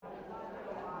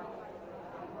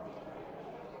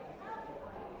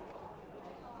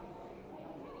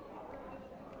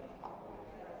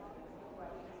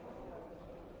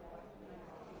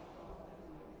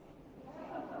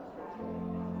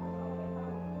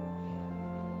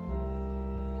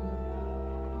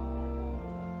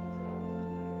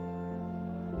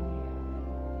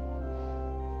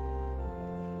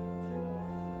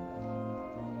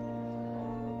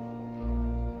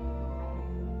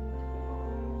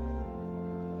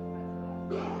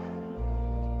I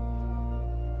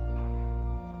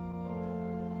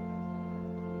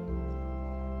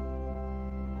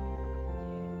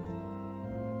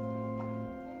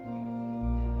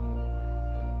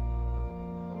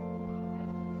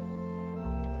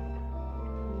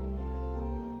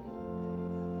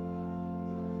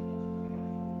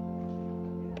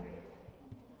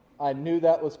knew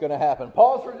that was going to happen.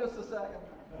 Pause for just a second.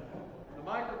 The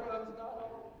microphone's not on.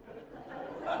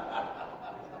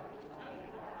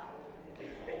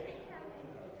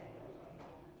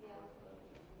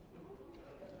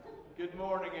 Good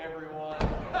morning, everyone.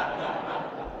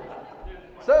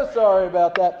 So sorry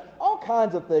about that. All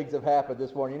kinds of things have happened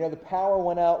this morning. You know, the power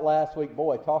went out last week.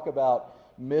 Boy, talk about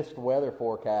missed weather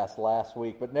forecast last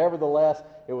week. But nevertheless,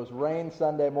 it was rain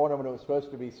Sunday morning when it was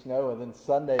supposed to be snow, and then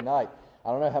Sunday night.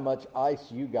 I don't know how much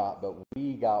ice you got, but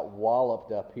we got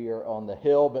walloped up here on the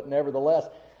hill. But nevertheless,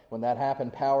 when that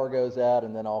happened, power goes out,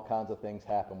 and then all kinds of things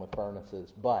happen with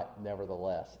furnaces. But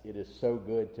nevertheless, it is so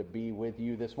good to be with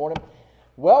you this morning.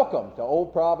 Welcome to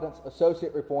Old Providence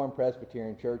Associate Reformed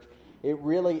Presbyterian Church. It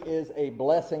really is a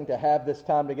blessing to have this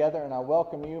time together, and I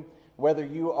welcome you, whether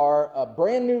you are a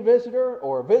brand new visitor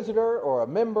or a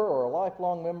member or a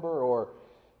lifelong member or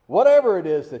whatever it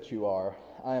is that you are.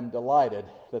 I am delighted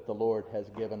that the Lord has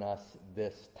given us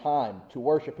this time to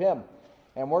worship Him,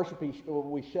 and worship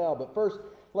we shall. But first,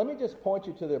 let me just point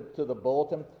you to the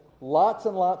bulletin. Lots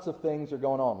and lots of things are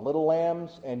going on. Little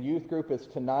Lambs and youth group is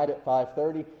tonight at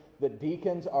 5:30. The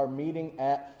deacons are meeting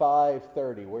at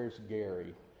 5:30. Where's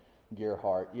Gary?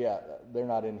 Gearhart. Yeah, they're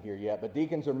not in here yet. But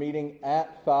deacons are meeting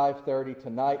at 5:30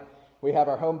 tonight. We have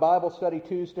our home Bible study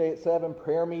Tuesday at 7.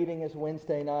 Prayer meeting is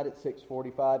Wednesday night at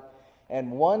 6:45.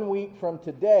 And 1 week from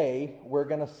today, we're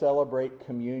going to celebrate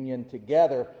communion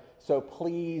together. So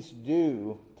please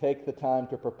do take the time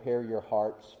to prepare your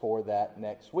hearts for that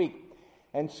next week.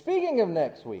 And speaking of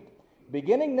next week,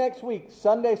 beginning next week,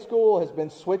 Sunday school has been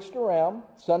switched around.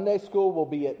 Sunday school will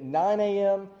be at 9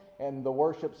 a.m. and the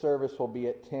worship service will be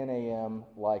at 10 a.m.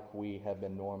 like we have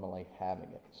been normally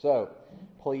having it. So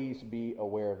please be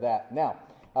aware of that. Now,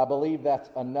 I believe that's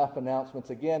enough announcements.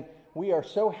 Again, we are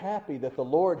so happy that the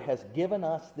Lord has given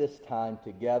us this time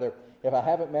together. If I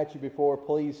haven't met you before,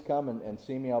 please come and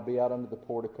see me. I'll be out under the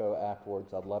portico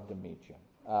afterwards. I'd love to meet you.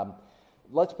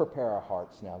 Let's prepare our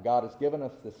hearts now. God has given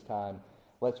us this time.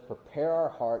 Let's prepare our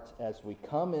hearts as we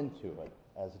come into it,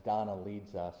 as Donna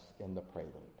leads us in the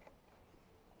prelude.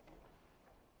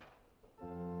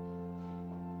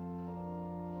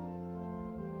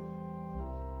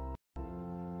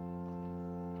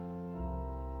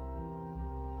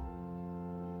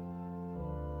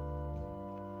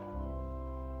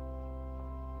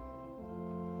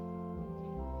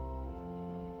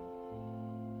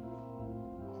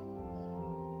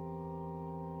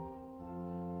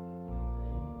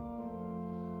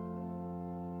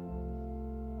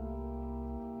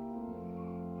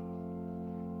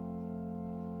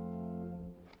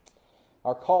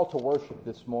 Our call to worship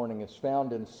this morning is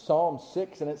found in Psalm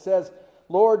 6, and it says,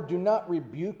 "Lord, do not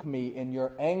rebuke me in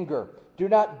your anger. Do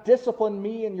not discipline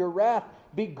me in your wrath.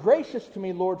 Be gracious to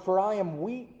me, Lord, for I am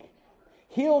weak.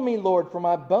 Heal me, Lord, for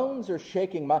my bones are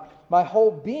shaking. My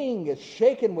whole being is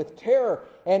shaken with terror.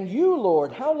 And you,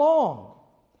 Lord, how long?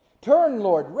 Turn,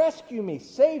 Lord, rescue me.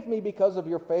 Save me because of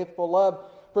your faithful love,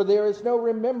 for there is no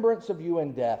remembrance of you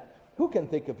in death. Who can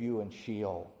think of you in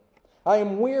Sheol? I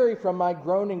am weary from my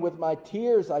groaning. With my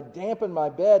tears I dampen my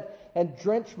bed and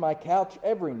drench my couch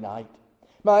every night.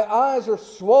 My eyes are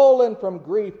swollen from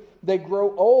grief. They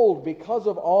grow old because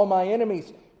of all my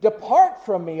enemies. Depart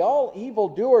from me, all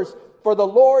evildoers, for the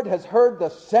Lord has heard the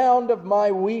sound of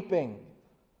my weeping.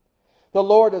 The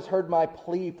Lord has heard my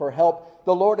plea for help.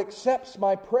 The Lord accepts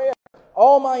my prayer.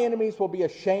 All my enemies will be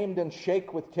ashamed and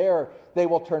shake with terror. They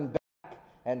will turn back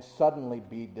and suddenly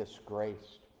be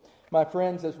disgraced." My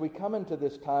friends, as we come into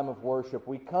this time of worship,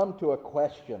 we come to a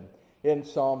question in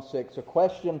Psalm 6, a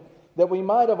question that we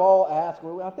might have all asked.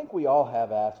 Well, I think we all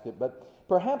have asked it, but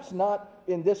perhaps not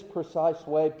in this precise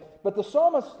way. But the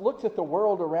psalmist looks at the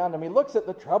world around him. He looks at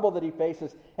the trouble that he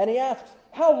faces, and he asks,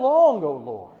 "How long, O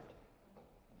Lord?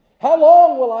 How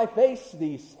long will I face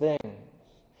these things?"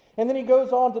 And then he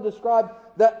goes on to describe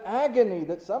the agony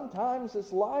that sometimes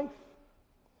is life.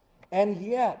 And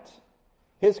yet,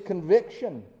 his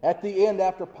conviction at the end,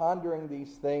 after pondering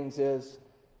these things, is,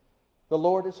 the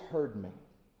Lord has heard me.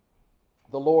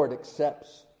 The Lord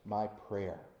accepts my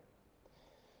prayer.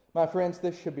 My friends,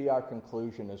 this should be our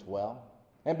conclusion as well.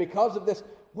 And because of this,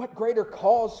 what greater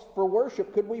cause for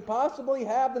worship could we possibly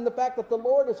have than the fact that the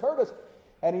Lord has heard us?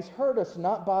 And he's heard us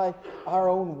not by our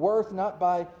own worth, not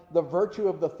by the virtue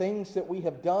of the things that we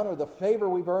have done or the favor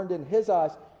we've earned in his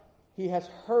eyes. He has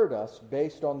heard us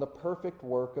based on the perfect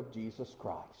work of Jesus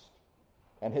Christ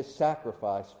and his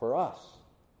sacrifice for us,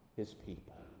 his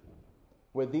people.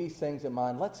 With these things in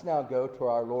mind, let's now go to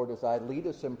our Lord as I lead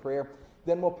us in prayer.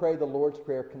 Then we'll pray the Lord's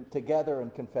Prayer together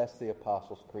and confess the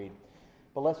Apostles' Creed.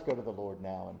 But let's go to the Lord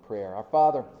now in prayer. Our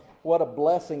Father, what a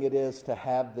blessing it is to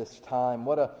have this time.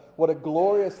 What a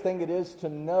glorious thing it is to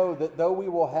know that though we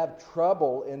will have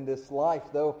trouble in this life,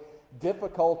 though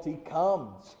difficulty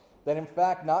comes, that in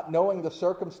fact, not knowing the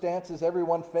circumstances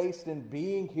everyone faced in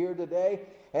being here today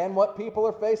and what people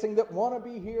are facing that want to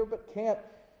be here but can't,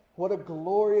 what a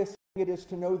glorious thing it is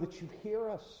to know that you hear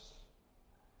us,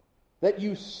 that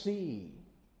you see,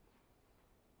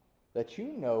 that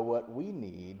you know what we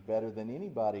need better than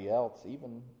anybody else,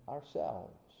 even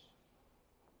ourselves.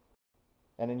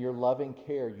 And in your loving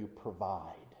care, you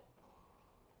provide.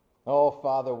 Oh,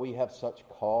 Father, we have such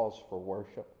cause for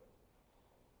worship.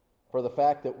 For the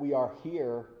fact that we are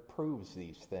here proves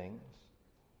these things.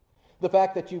 The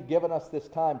fact that you've given us this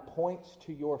time points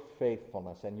to your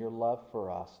faithfulness and your love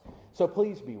for us. So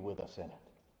please be with us in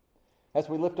it. As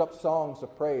we lift up songs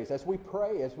of praise, as we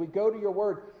pray, as we go to your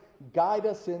word, guide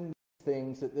us in these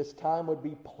things, that this time would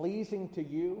be pleasing to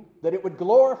you, that it would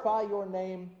glorify your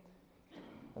name,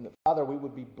 and that, Father, we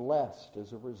would be blessed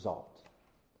as a result.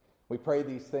 We pray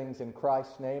these things in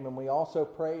Christ's name, and we also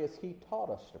pray as he taught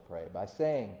us to pray by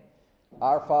saying,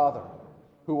 Our Father,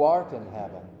 who art in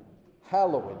heaven,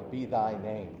 hallowed be thy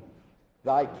name.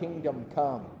 Thy kingdom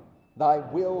come, thy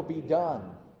will be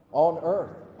done, on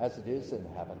earth as it is in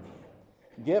heaven.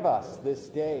 Give us this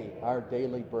day our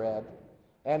daily bread,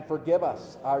 and forgive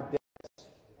us our debts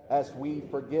as we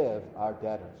forgive our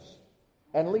debtors.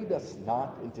 And lead us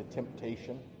not into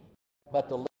temptation, but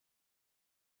deliver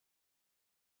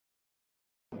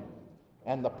us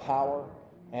and the power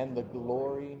and the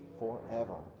glory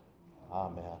forever.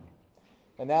 Amen.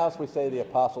 And now as we say the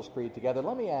Apostles' Creed together,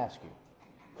 let me ask you,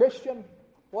 Christian,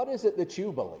 what is it that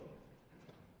you believe?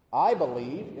 I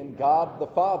believe in God the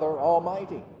Father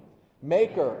Almighty,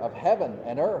 maker of heaven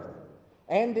and earth,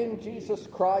 and in Jesus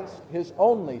Christ, his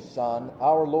only Son,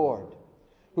 our Lord,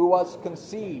 who was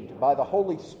conceived by the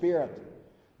Holy Spirit,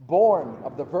 born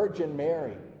of the Virgin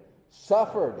Mary,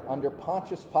 suffered under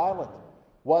Pontius Pilate,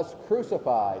 was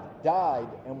crucified, died,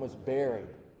 and was buried.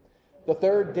 The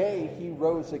third day he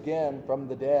rose again from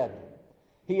the dead.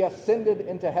 He ascended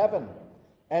into heaven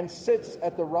and sits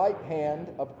at the right hand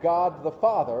of God the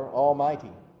Father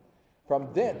Almighty.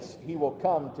 From thence he will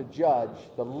come to judge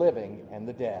the living and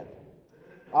the dead.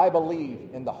 I believe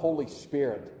in the Holy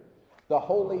Spirit, the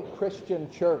holy Christian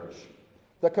church,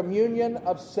 the communion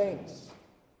of saints,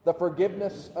 the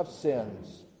forgiveness of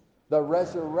sins, the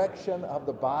resurrection of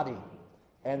the body,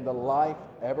 and the life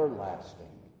everlasting.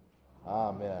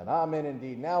 Amen. Amen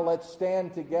indeed. Now let's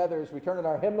stand together as we turn in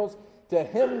our hymnals to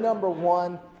hymn number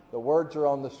 1. The words are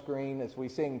on the screen as we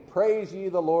sing, Praise Ye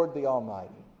the Lord the Almighty.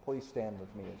 Please stand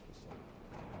with me as we sing.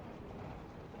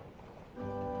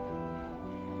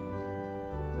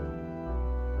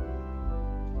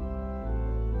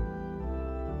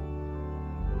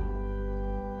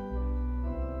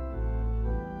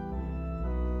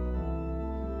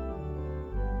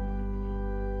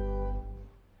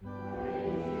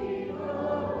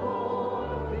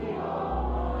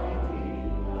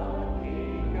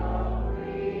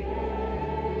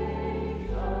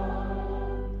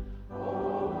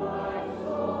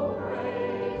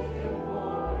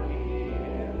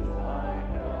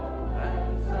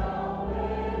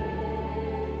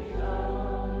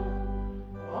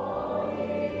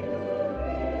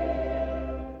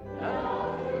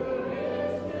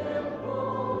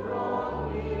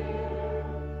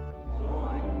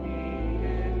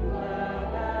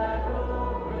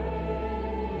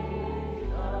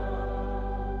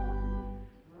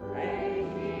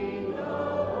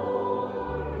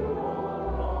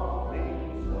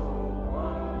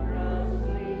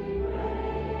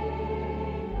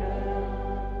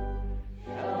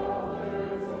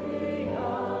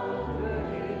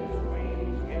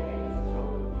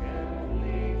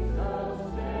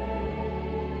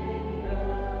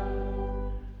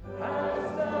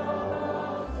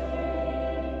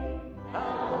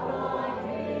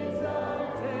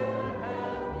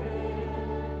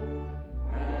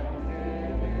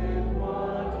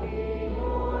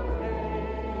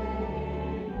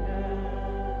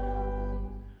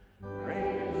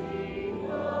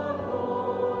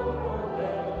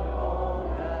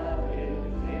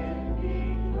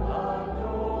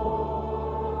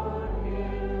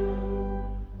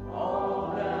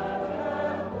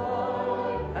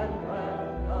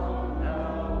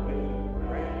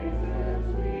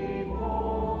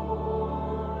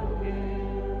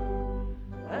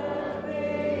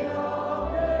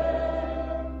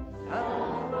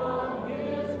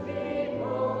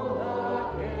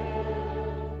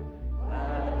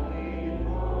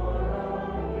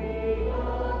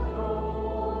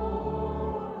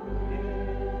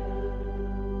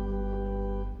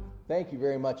 Thank you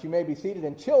very much. You may be seated.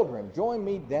 And children, join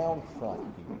me down front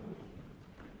here.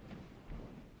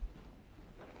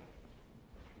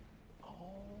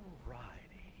 All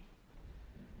righty.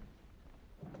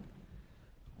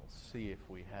 We'll see if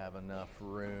we have enough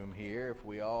room here. If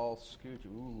we all scooch.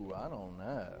 Ooh, I don't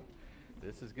know.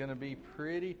 This is going to be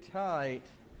pretty tight.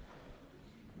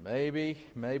 Maybe,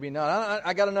 maybe not.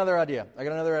 I got another idea.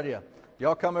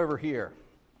 Y'all come over here.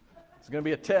 It's going to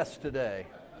be a test today.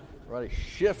 Everybody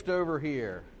shift over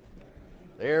here.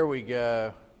 There we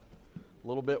go. A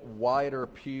little bit wider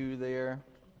pew there.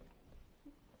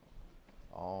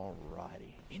 All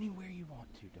righty. Anywhere you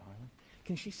want to, darling.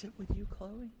 Can she sit with you,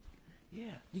 Chloe?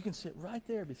 Yeah, you can sit right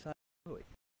there beside Chloe.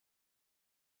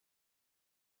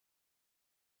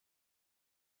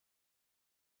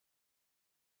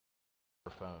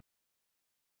 Phone.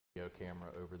 Video camera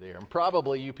over there. And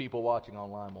probably you people watching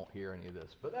online won't hear any of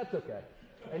this, but that's okay.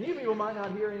 And you people might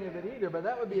not hear any of it either, but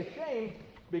that would be a shame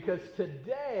because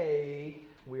today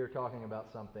we are talking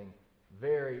about something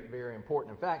very, very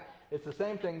important. In fact, it's the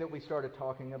same thing that we started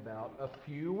talking about a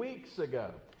few weeks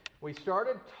ago. We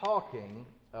started talking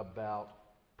about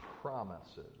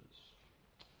promises.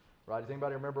 Right? Does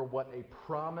anybody remember what a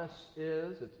promise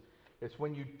is? It's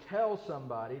when you tell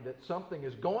somebody that something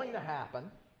is going to happen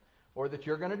or that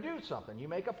you're going to do something. You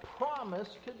make a promise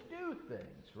to do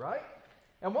things, right?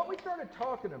 And what we started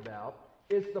talking about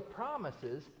is the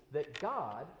promises that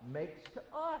God makes to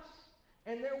us.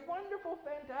 And they're wonderful,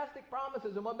 fantastic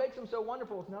promises. And what makes them so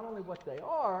wonderful is not only what they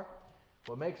are,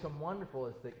 what makes them wonderful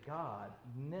is that God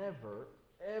never,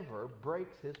 ever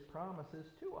breaks his promises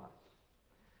to us.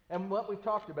 And what we've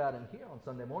talked about in here on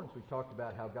Sunday mornings, we've talked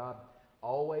about how God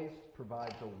always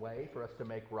provides a way for us to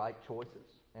make right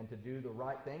choices and to do the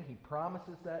right thing. He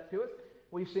promises that to us.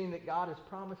 We've seen that God has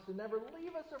promised to never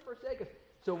leave us or forsake us.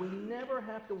 So we never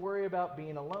have to worry about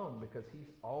being alone because he's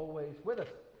always with us.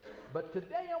 But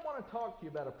today I want to talk to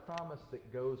you about a promise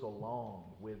that goes along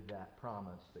with that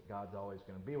promise that God's always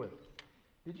going to be with us.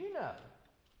 Did you know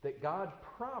that God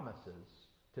promises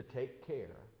to take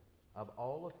care of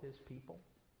all of his people?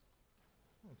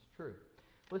 It's true.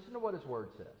 Listen to what his word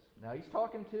says. Now, he's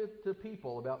talking to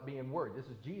people about being worried. This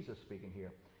is Jesus speaking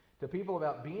here. To people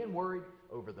about being worried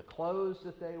over the clothes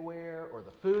that they wear or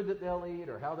the food that they'll eat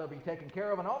or how they'll be taken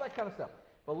care of and all that kind of stuff.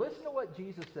 But listen to what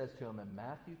Jesus says to them in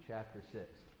Matthew chapter 6.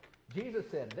 Jesus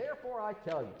said, "Therefore I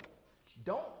tell you,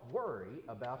 don't worry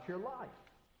about your life,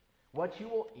 what you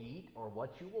will eat or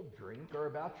what you will drink, or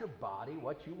about your body,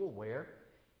 what you will wear.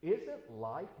 Isn't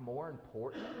life more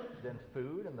important than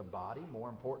food and the body more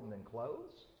important than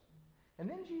clothes?" And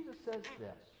then Jesus says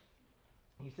this.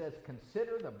 He says,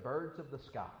 "Consider the birds of the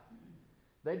sky.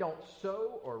 They don't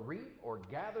sow or reap or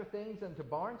gather things into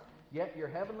barns, yet your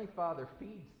heavenly Father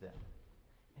feeds them."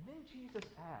 And then Jesus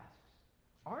asks,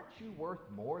 "Aren't you worth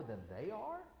more than they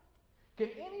are? Can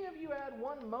any of you add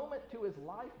one moment to his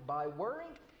life by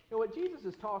worrying?" You know, what Jesus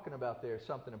is talking about there is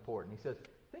something important. He says,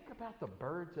 think about the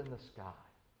birds in the sky.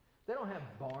 They don't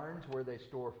have barns where they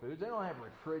store food. They don't have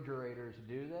refrigerators,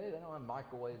 do they? They don't have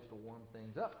microwaves to warm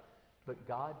things up. But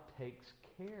God takes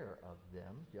care of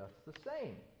them just the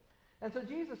same. And so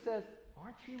Jesus says,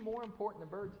 aren't you more important than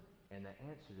birds? And the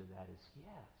answer to that is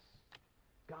yes.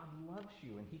 God loves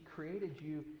you, and he created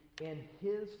you in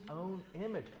his own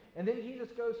image. And then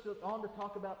Jesus goes on to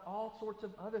talk about all sorts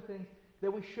of other things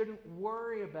that we shouldn't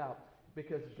worry about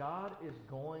because God is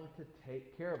going to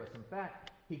take care of us. In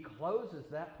fact, he closes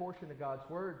that portion of God's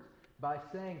word by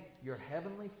saying, your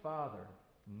heavenly Father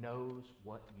knows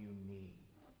what you need.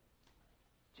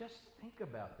 Just think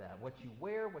about that. What you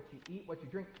wear, what you eat, what you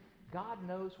drink. God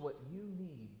knows what you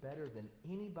need better than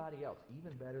anybody else,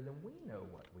 even better than we know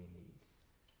what we need.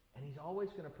 And he's always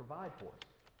going to provide for us.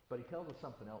 But he tells us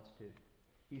something else too.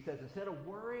 He says, instead of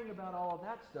worrying about all of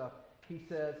that stuff, he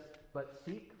says, but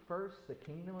seek first the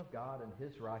kingdom of God and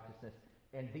his righteousness,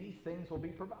 and these things will be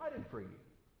provided for you.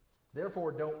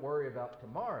 Therefore, don't worry about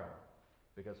tomorrow,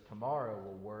 because tomorrow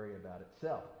will worry about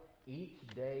itself. Each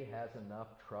day has enough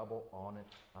trouble on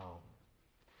its own.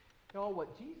 Y'all,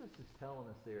 what Jesus is telling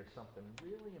us there is something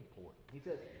really important. He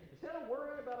says, instead of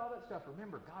worrying about all that stuff,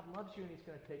 remember, God loves you and he's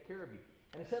going to take care of you.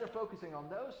 And instead of focusing on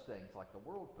those things like the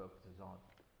world focuses on,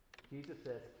 Jesus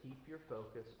says, keep your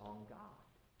focus on God.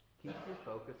 Keep your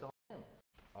focus on him.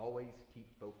 Always keep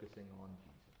focusing on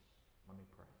Jesus. Let me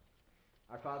pray.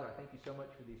 Our Father, I thank you so much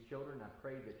for these children. I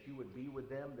pray that you would be with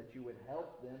them, that you would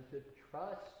help them to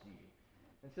trust you.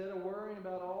 Instead of worrying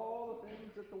about all the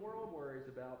things that the world worries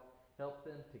about, help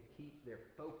them to keep their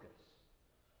focus,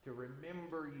 to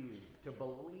remember you, to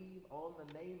believe on the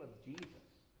name of Jesus,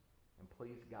 and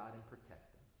please guide and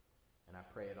protect them. And I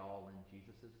pray it all in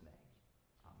Jesus' name.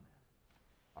 Amen.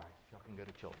 All right, y'all can go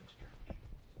to Children's Church.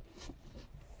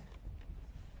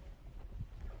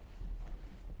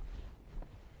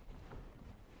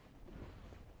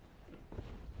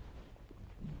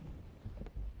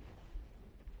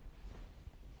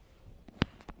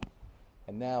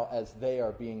 And now, as they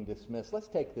are being dismissed, let's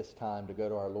take this time to go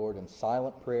to our Lord in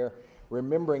silent prayer,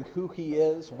 remembering who He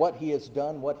is, what He has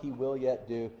done, what He will yet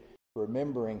do,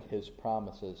 remembering His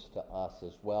promises to us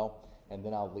as well. And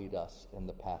then I'll lead us in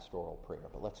the pastoral prayer.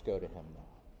 But let's go to Him now.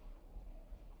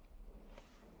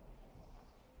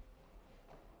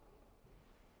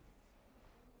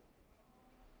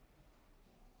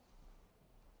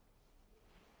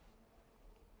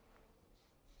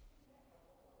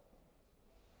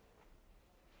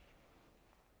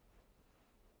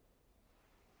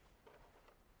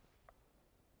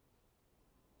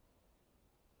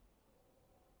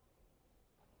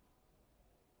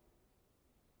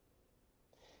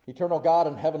 Eternal God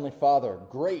and Heavenly Father,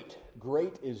 great,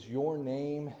 great is your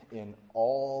name in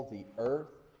all the earth.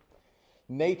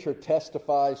 Nature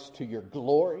testifies to your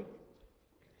glory,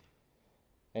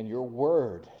 and your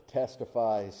word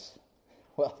testifies,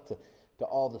 well, to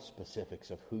all the specifics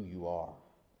of who you are,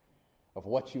 of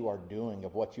what you are doing,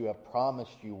 of what you have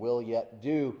promised you will yet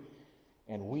do.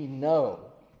 And we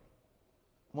know,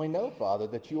 Father,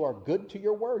 that you are good to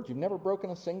your word. You've never broken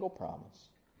a single promise.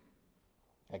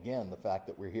 Again, the fact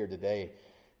that we're here today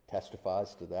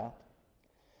testifies to that.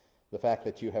 The fact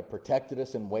that you have protected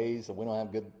us in ways that we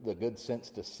don't have the good sense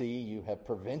to see. You have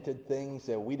prevented things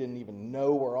that we didn't even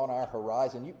know were on our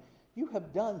horizon. You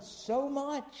have done so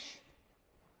much.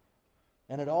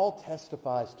 And it all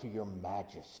testifies to your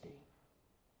majesty,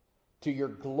 to your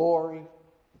glory,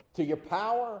 to your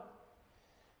power,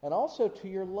 and also to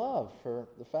your love for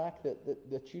the fact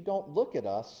that you don't look at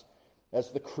us as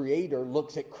the Creator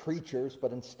looks at creatures,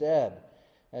 but instead,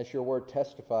 as your word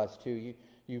testifies to,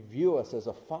 you view us as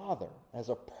a father, as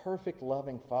a perfect,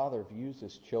 loving father views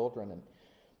his children,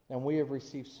 and we have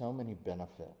received so many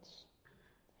benefits.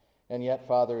 And yet,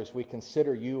 Father, as we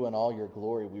consider you and all your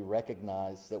glory, we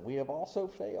recognize that we have also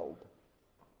failed.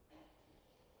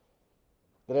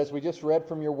 That as we just read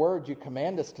from your word, you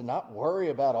command us to not worry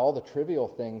about all the trivial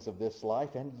things of this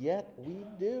life, and yet we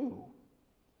do.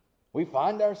 We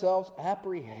find ourselves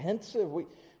apprehensive.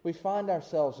 We find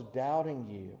ourselves doubting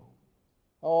you.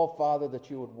 Oh, Father, that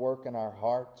you would work in our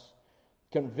hearts,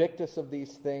 convict us of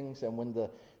these things, and when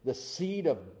the seed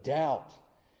of doubt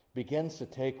begins to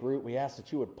take root, we ask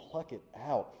that you would pluck it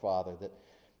out, Father,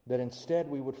 that instead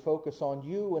we would focus on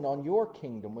you and on your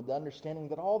kingdom with the understanding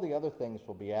that all the other things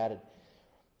will be added.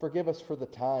 Forgive us for the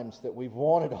times that we've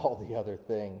wanted all the other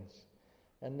things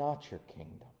and not your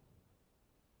kingdom.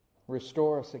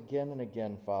 Restore us again and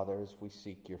again, Father, as we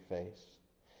seek your face.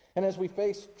 And as we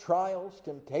face trials,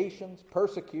 temptations,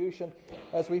 persecution,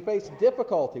 as we face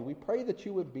difficulty, we pray that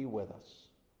you would be with us.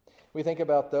 We think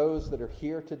about those that are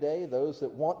here today, those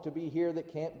that want to be here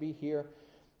that can't be here.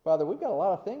 Father, we've got a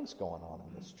lot of things going on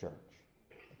in this church.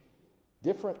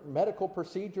 Different medical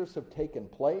procedures have taken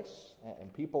place,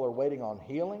 and people are waiting on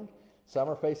healing. Some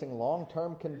are facing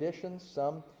long-term conditions.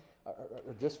 Some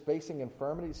are just facing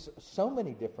infirmities, so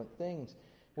many different things.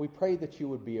 We pray that you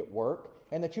would be at work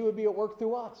and that you would be at work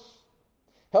through us.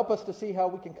 Help us to see how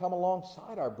we can come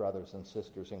alongside our brothers and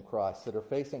sisters in Christ that are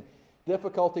facing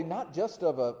difficulty, not just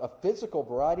of a physical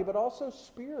variety, but also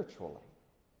spiritually.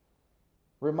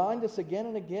 Remind us again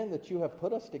and again that you have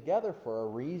put us together for a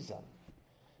reason.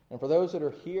 And for those that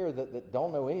are here that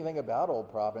don't know anything about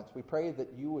Old Providence, we pray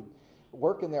that you would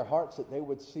work in their hearts that they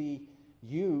would see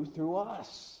you through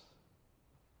us.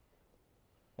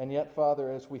 And yet,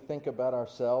 Father, as we think about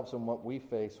ourselves and what we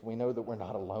face, we know that we're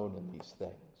not alone in these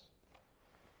things.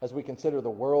 As we consider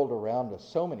the world around us,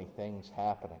 so many things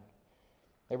happening.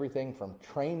 Everything from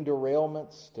train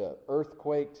derailments to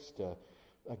earthquakes to,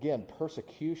 again,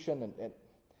 persecution. And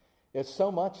it's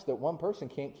so much that one person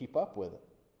can't keep up with it.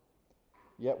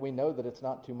 Yet we know that it's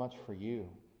not too much for you.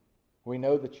 We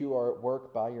know that you are at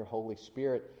work by your Holy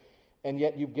Spirit, and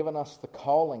yet you've given us the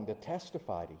calling to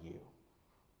testify to you.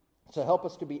 So help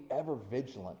us to be ever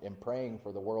vigilant in praying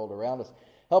for the world around us.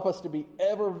 Help us to be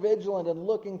ever vigilant in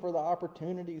looking for the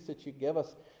opportunities that you give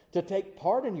us to take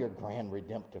part in your grand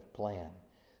redemptive plan.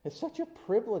 It's such a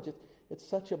privilege. It's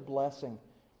such a blessing.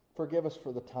 Forgive us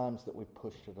for the times that we've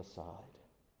pushed it aside.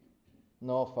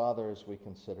 No, Father, as we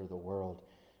consider the world,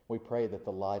 we pray that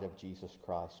the light of Jesus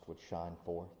Christ would shine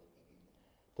forth.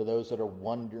 To those that are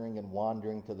wondering and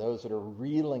wandering, to those that are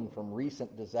reeling from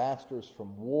recent disasters,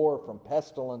 from war, from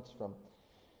pestilence, from,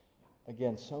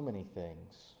 again, so many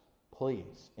things,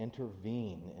 please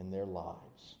intervene in their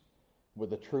lives. with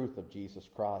the truth of Jesus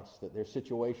Christ, that their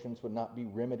situations would not be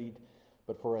remedied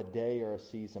but for a day or a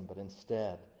season, but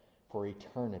instead for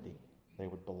eternity they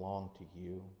would belong to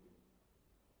you.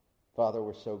 Father,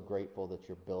 we're so grateful that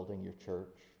you're building your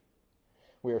church.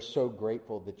 We are so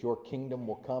grateful that your kingdom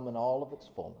will come in all of its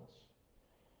fullness.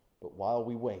 But while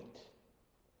we wait,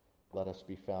 let us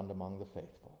be found among the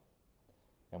faithful.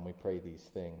 And we pray these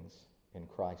things in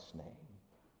Christ's name.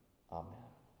 Amen.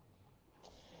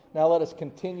 Now let us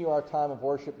continue our time of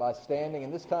worship by standing,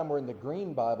 and this time we're in the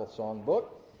Green Bible Song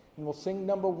Book, and we'll sing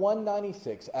number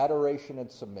 196, Adoration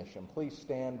and Submission. Please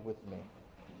stand with me.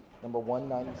 Number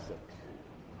 196.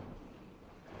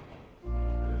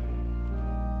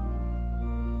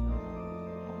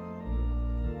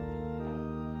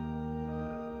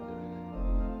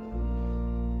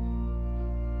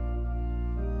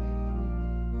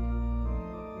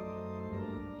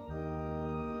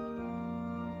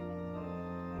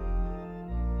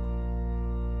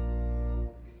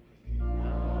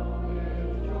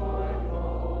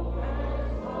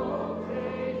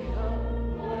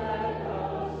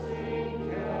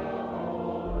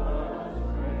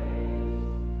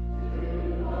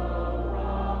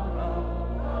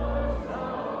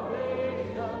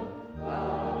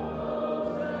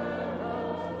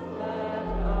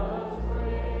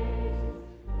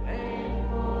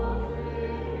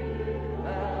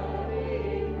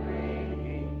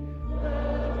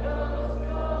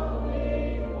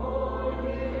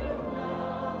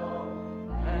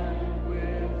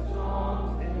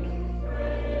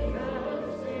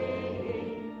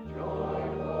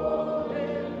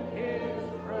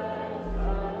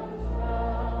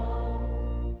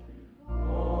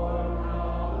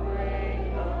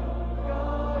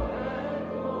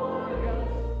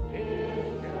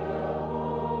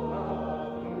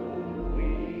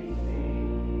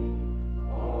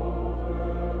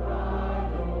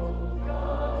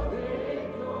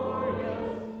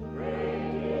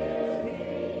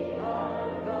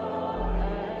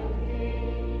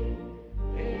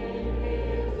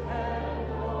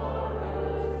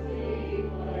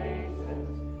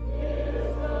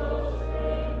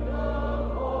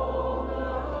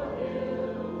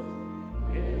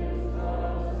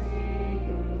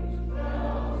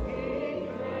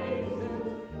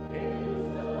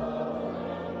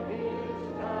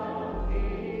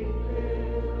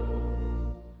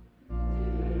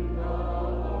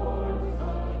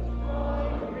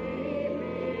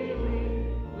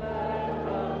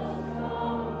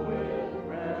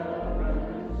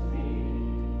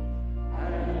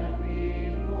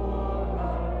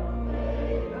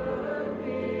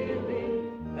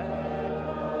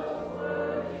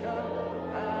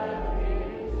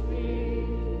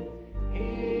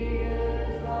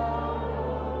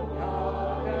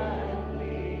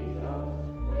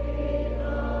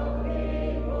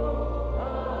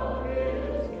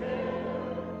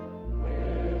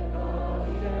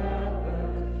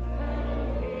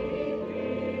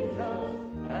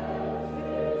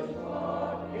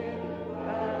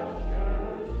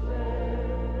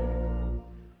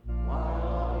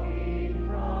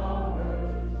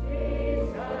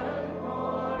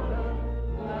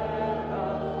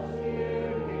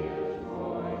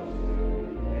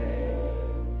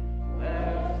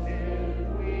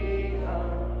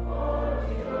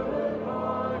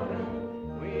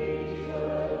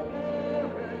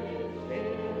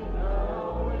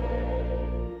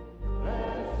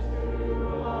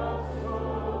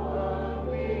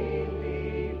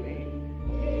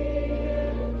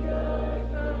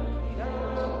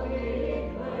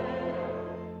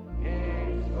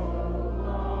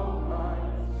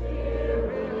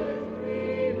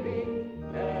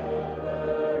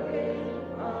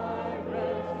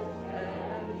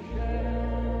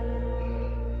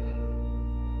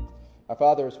 Our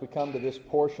Father, as we come to this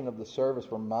portion of the service,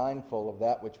 we're mindful of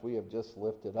that which we have just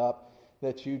lifted up,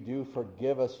 that you do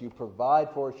forgive us, you provide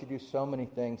for us, you do so many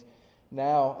things.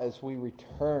 Now, as we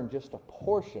return just a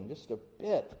portion, just a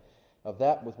bit of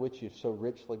that with which you've so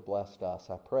richly blessed us,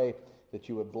 I pray that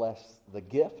you would bless the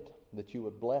gift, that you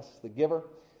would bless the giver,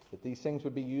 that these things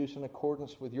would be used in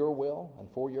accordance with your will and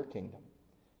for your kingdom.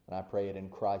 And I pray it in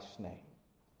Christ's name.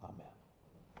 Amen.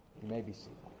 You may be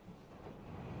seated.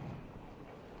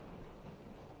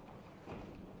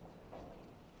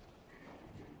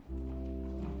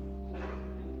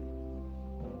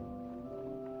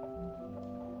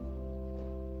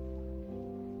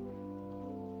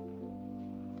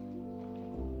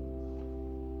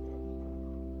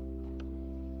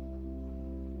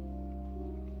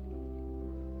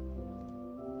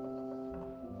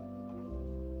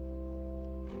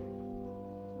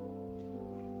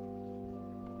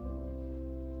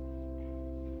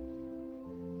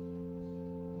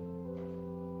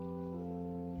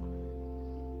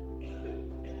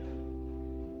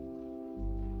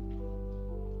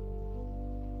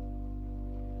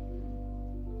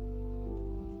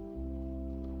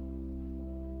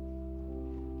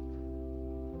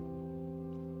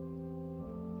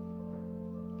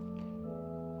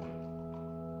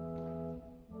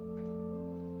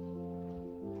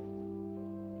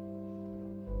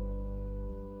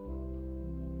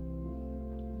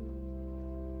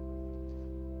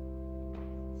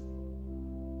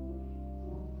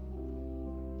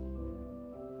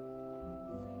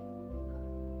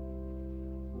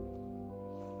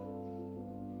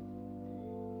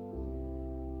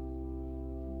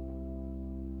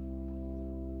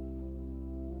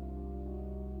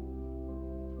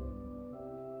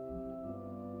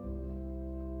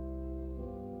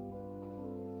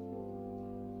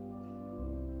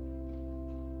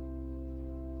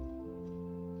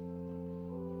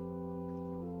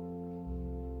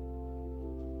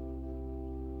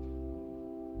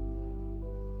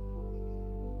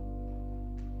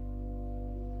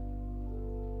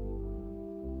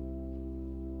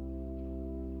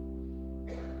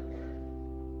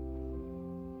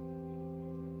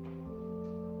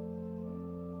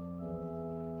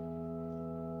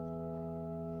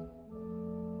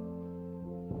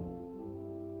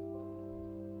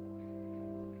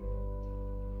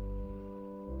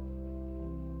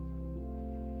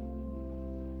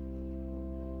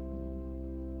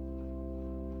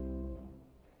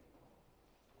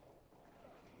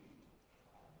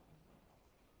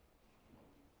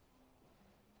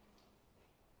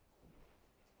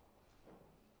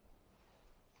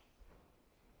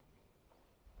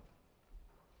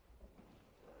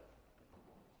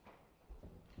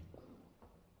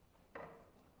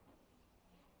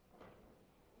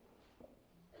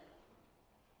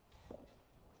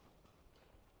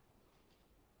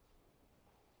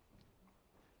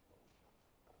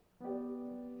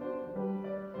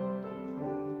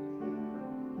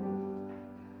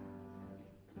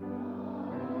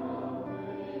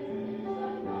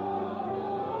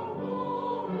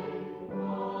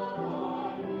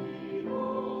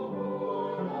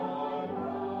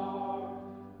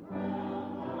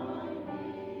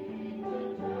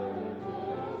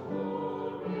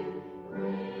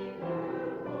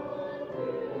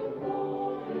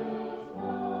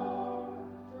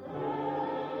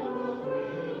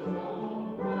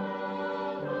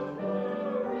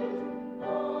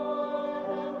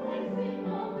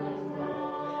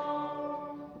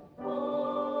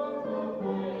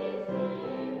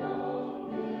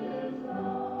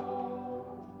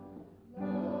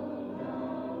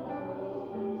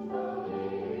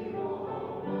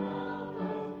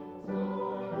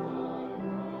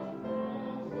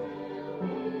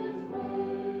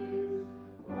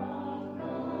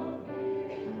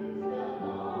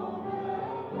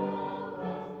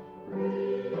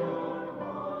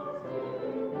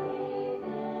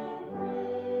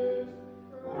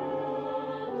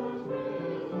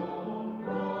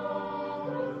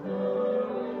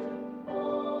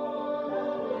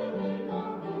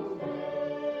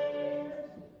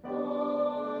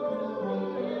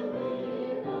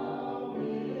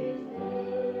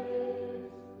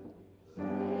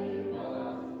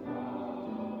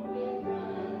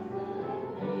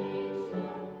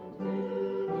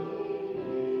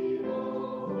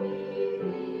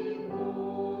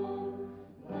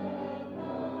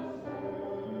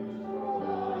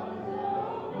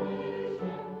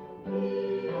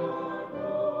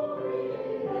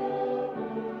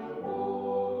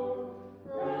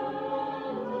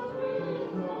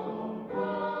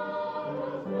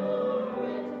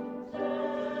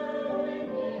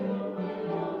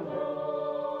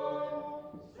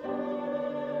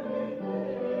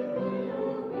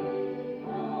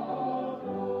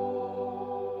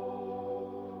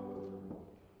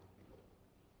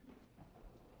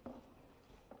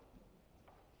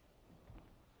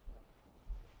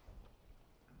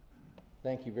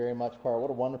 Thank you very much, Carl.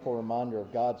 What a wonderful reminder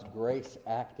of God's grace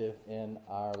active in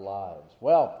our lives.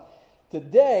 Well,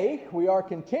 today we are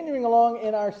continuing along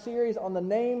in our series on the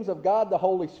names of God the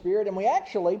Holy Spirit, and we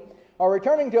actually are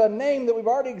returning to a name that we've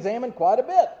already examined quite a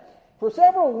bit. For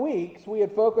several weeks, we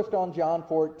had focused on John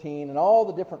 14 and all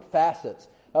the different facets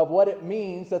of what it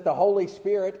means that the Holy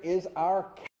Spirit is our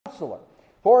counselor.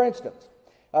 For instance,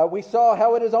 we saw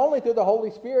how it is only through the Holy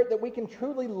Spirit that we can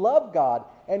truly love God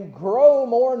and grow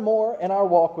more and more in our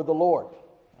walk with the Lord.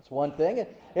 That's one thing.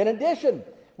 In addition,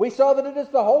 we saw that it is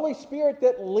the Holy Spirit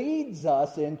that leads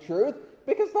us in truth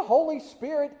because the Holy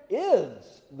Spirit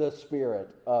is the Spirit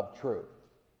of truth.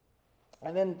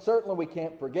 And then certainly we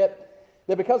can't forget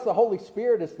that because the Holy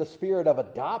Spirit is the Spirit of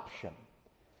adoption,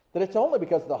 that it's only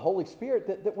because of the Holy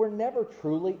Spirit that we're never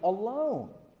truly alone.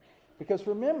 Because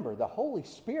remember, the Holy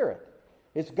Spirit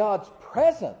is God's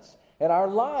presence in our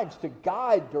lives to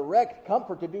guide, direct,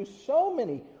 comfort, to do so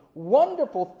many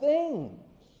wonderful things.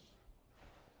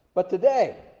 But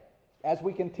today, as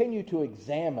we continue to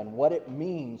examine what it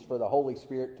means for the Holy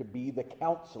Spirit to be the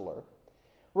counselor,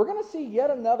 we're going to see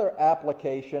yet another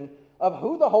application of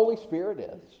who the Holy Spirit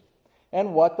is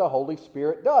and what the Holy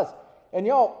Spirit does. And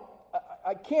y'all,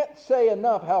 I can't say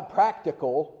enough how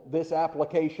practical this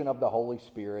application of the Holy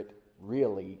Spirit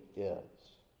really is.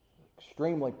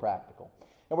 Extremely practical.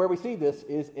 And where we see this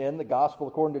is in the Gospel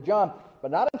according to John,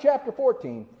 but not in chapter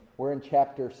 14. We're in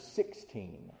chapter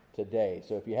 16 today.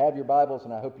 So if you have your Bibles,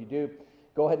 and I hope you do,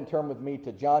 go ahead and turn with me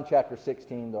to John chapter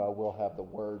 16, though I will have the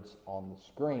words on the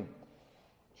screen.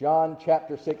 John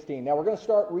chapter 16. Now we're going to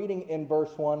start reading in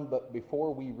verse 1, but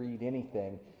before we read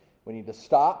anything, we need to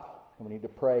stop, and we need to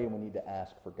pray, and we need to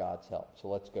ask for God's help. So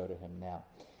let's go to Him now.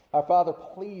 Our Father,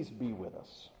 please be with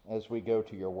us as we go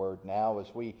to your word now,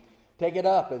 as we take it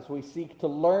up, as we seek to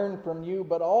learn from you,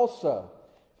 but also,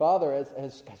 Father,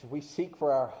 as we seek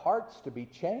for our hearts to be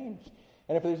changed.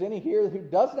 And if there's any here who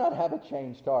does not have a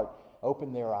changed heart,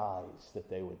 open their eyes that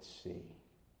they would see.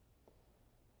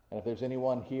 And if there's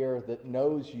anyone here that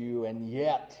knows you and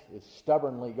yet is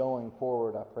stubbornly going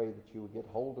forward, I pray that you would get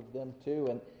hold of them too.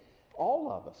 And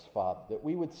all of us, Father, that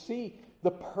we would see the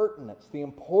pertinence, the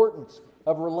importance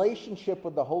of relationship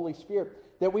with the Holy Spirit,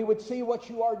 that we would see what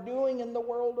you are doing in the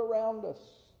world around us.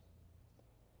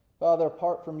 Father,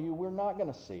 apart from you, we're not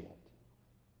going to see it.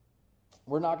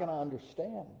 We're not going to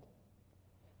understand.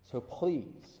 So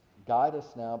please, guide us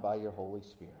now by your Holy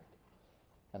Spirit.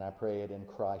 And I pray it in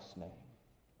Christ's name.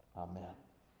 Amen.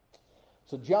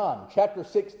 So John chapter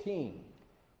 16,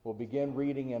 we'll begin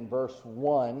reading in verse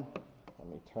 1. Let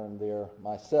me turn there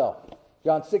myself.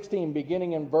 John 16,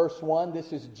 beginning in verse 1.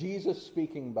 This is Jesus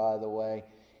speaking, by the way.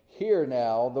 Hear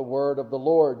now the word of the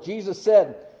Lord. Jesus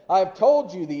said, I have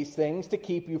told you these things to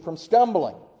keep you from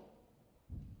stumbling.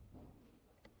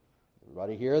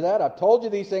 Everybody hear that? I've told you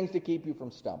these things to keep you from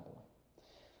stumbling.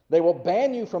 They will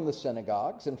ban you from the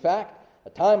synagogues. In fact, a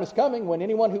time is coming when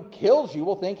anyone who kills you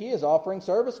will think he is offering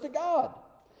service to God.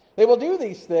 They will do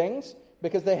these things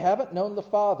because they haven't known the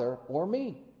Father or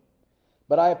me.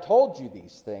 But I have told you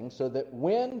these things so that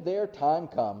when their time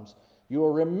comes, you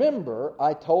will remember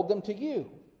I told them to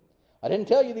you. I didn't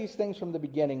tell you these things from the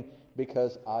beginning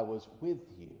because I was with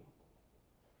you.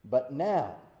 But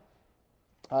now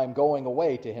I am going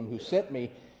away to him who sent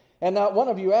me, and not one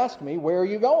of you asked me, where are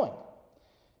you going?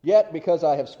 Yet because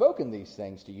I have spoken these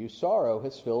things to you, sorrow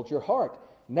has filled your heart.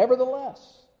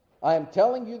 Nevertheless, I am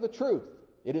telling you the truth.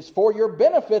 It is for your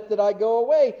benefit that I go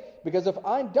away, because if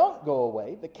I don't go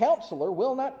away, the counselor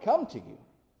will not come to you.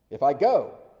 If I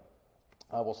go,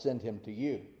 I will send him to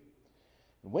you.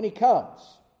 And when he comes,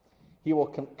 he will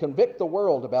convict the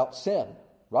world about sin,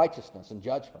 righteousness, and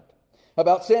judgment.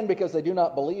 About sin because they do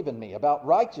not believe in me. About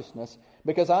righteousness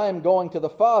because I am going to the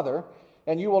Father,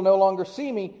 and you will no longer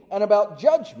see me. And about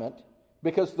judgment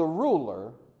because the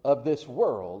ruler of this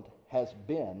world has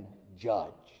been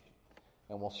judged.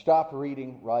 And we'll stop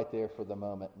reading right there for the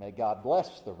moment. May God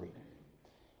bless the reading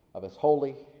of his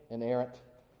holy, inerrant,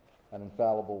 and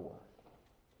infallible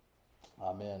word.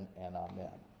 Amen and amen.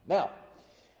 Now,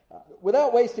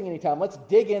 without wasting any time, let's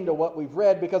dig into what we've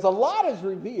read, because a lot is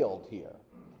revealed here.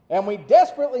 And we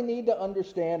desperately need to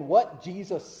understand what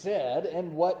Jesus said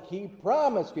and what he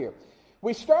promised here.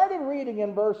 We started reading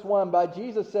in verse 1 by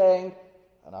Jesus saying,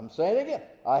 and I'm saying it again,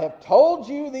 I have told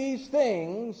you these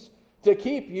things to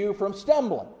keep you from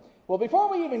stumbling. Well,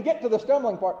 before we even get to the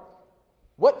stumbling part,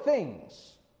 what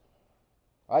things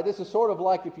All right, this is sort of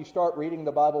like if you start reading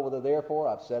the Bible with a therefore.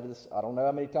 I've said this, I don't know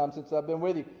how many times since I've been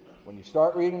with you. When you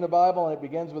start reading the Bible and it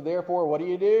begins with therefore, what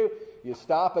do? You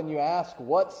stop and you ask,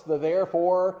 what's the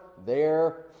therefore?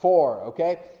 Therefore,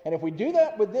 okay? And if we do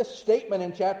that with this statement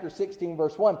in chapter 16,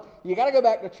 verse 1, you got to go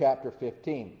back to chapter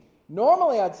 15.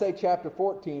 Normally I'd say chapter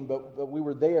 14, but we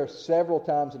were there several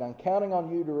times, and I'm counting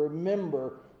on you to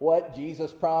remember what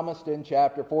Jesus promised in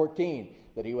chapter 14,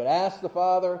 that he would ask the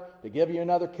Father to give you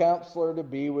another counselor to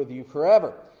be with you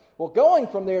forever. Well, going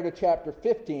from there to chapter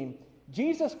 15,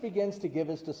 Jesus begins to give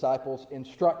his disciples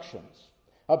instructions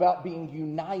about being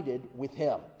united with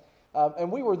him. And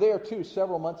we were there too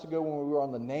several months ago when we were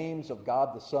on the names of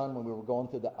God the Son, when we were going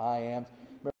through the I ams.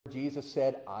 Remember Jesus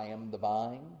said, I am the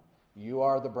vine, you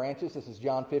are the branches. This is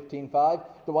John 15:5.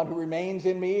 The one who remains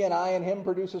in me and I in him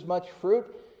produces much fruit,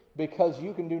 because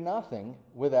you can do nothing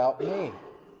without me.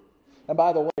 And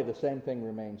by the way, the same thing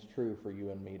remains true for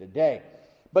you and me today.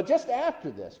 But just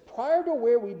after this, prior to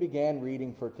where we began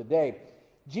reading for today,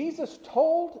 Jesus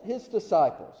told his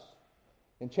disciples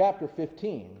in chapter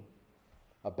 15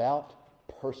 about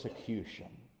persecution.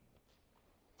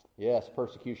 Yes,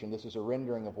 persecution. This is a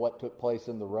rendering of what took place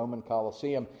in the Roman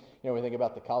Colosseum. You know, we think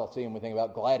about the Colosseum, we think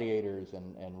about gladiators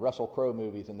and Russell Crowe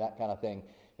movies and that kind of thing.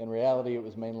 In reality, it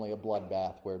was mainly a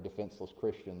bloodbath where defenseless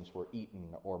Christians were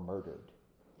eaten or murdered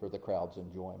for the crowd's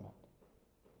enjoyment.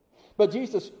 But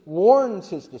Jesus warns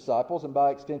his disciples, and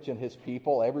by extension his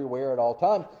people everywhere at all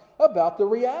times, about the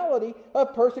reality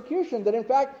of persecution, that in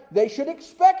fact they should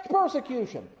expect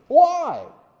persecution. Why?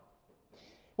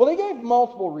 Well, he gave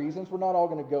multiple reasons we're not all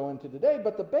going to go into today,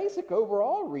 but the basic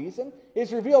overall reason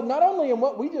is revealed not only in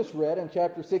what we just read in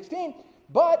chapter 16,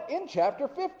 but in chapter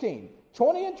 15.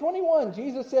 20 and 21,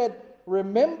 Jesus said,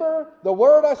 remember the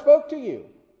word I spoke to you.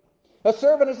 A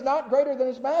servant is not greater than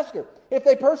his master. If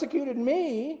they persecuted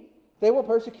me, they will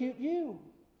persecute you.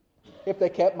 If they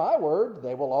kept my word,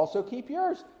 they will also keep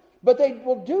yours. But they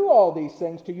will do all these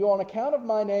things to you on account of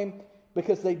my name,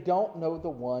 because they don't know the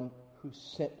one who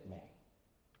sent me.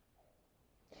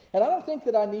 And I don't think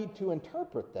that I need to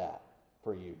interpret that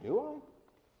for you, do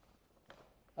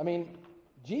I? I mean,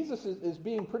 Jesus is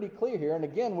being pretty clear here. And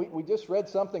again, we just read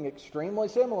something extremely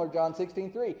similar, John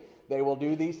 16:3. They will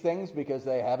do these things because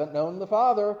they haven't known the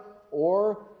Father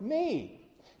or me.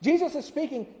 Jesus is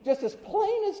speaking just as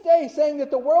plain as day, saying that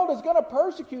the world is going to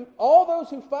persecute all those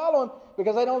who follow him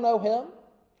because they don't know him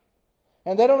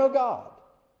and they don't know God.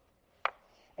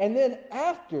 And then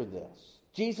after this,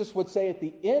 Jesus would say at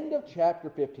the end of chapter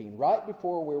 15, right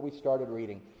before where we started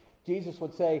reading, Jesus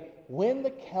would say, when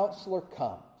the counselor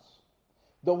comes,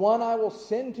 the one I will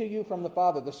send to you from the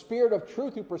Father, the Spirit of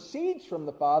truth who proceeds from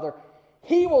the Father,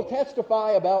 he will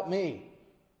testify about me.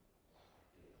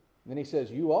 Then he says,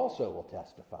 you also will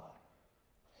testify,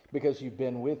 because you've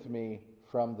been with me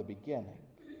from the beginning.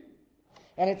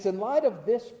 And it's in light of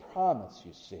this promise,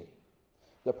 you see,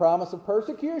 the promise of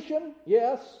persecution,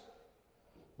 yes,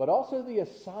 but also the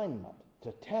assignment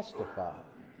to testify,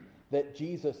 that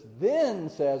Jesus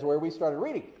then says, where we started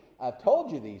reading, I've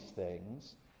told you these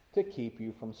things to keep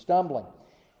you from stumbling.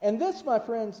 And this, my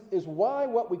friends, is why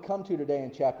what we come to today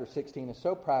in chapter 16 is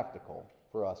so practical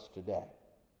for us today.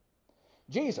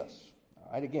 Jesus,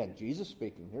 all right, again, Jesus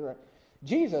speaking here, right?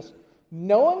 Jesus,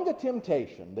 knowing the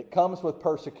temptation that comes with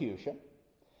persecution,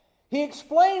 he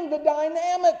explained the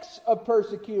dynamics of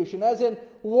persecution, as in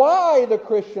why the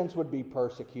Christians would be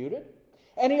persecuted.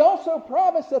 And he also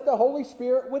promised that the Holy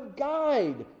Spirit would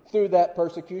guide through that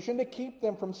persecution to keep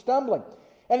them from stumbling.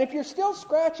 And if you're still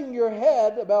scratching your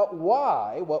head about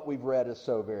why what we've read is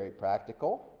so very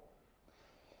practical,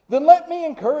 then let me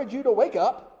encourage you to wake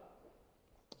up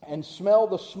and smell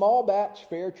the small batch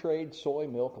fair trade soy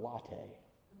milk latte,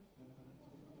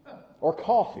 or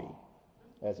coffee,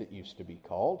 as it used to be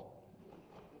called.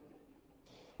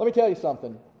 Let me tell you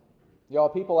something. Y'all,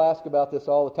 people ask about this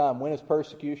all the time. When is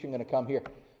persecution going to come here?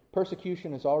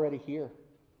 Persecution is already here.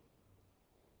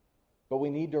 But we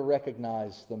need to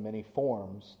recognize the many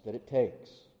forms that it takes.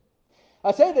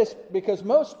 I say this because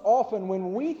most often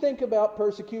when we think about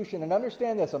persecution, and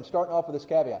understand this, I'm starting off with this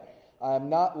caveat, I am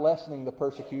not lessening the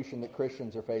persecution that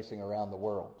Christians are facing around the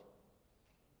world.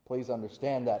 Please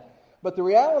understand that. But the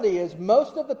reality is,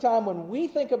 most of the time when we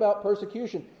think about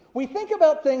persecution, we think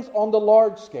about things on the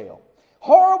large scale.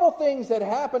 Horrible things that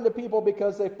happen to people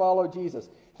because they follow Jesus.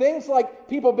 Things like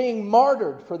people being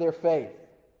martyred for their faith.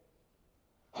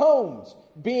 Homes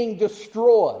being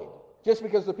destroyed just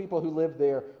because the people who live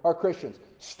there are Christians.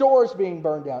 Stores being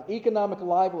burned down. Economic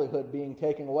livelihood being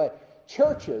taken away.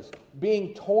 Churches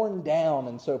being torn down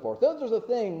and so forth. Those are the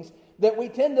things that we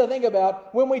tend to think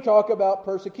about when we talk about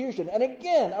persecution. And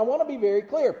again, I want to be very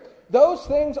clear. Those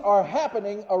things are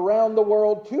happening around the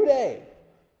world today.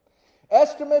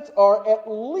 Estimates are at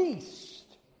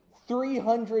least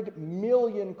 300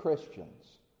 million Christians.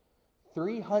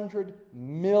 300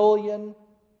 million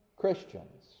Christians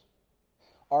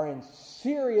are in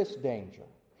serious danger,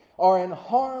 are in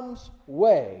harm's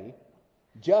way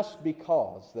just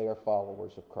because they are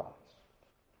followers of Christ.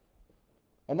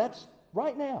 And that's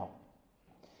right now.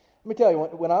 Let me tell you,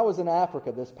 when I was in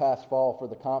Africa this past fall for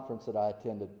the conference that I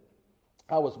attended,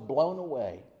 I was blown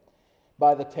away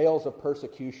by the tales of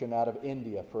persecution out of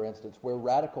India, for instance, where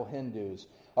radical Hindus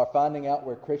are finding out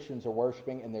where Christians are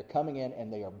worshiping, and they're coming in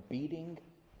and they are beating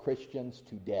Christians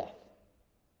to death.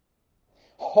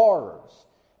 Horrors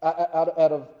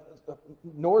out of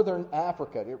northern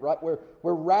Africa, right,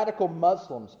 where radical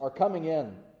Muslims are coming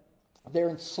in.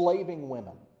 They're enslaving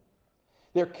women.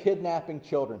 They're kidnapping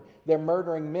children. They're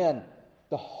murdering men.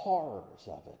 The horrors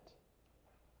of it.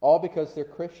 All because they're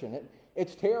Christian.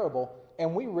 It's terrible,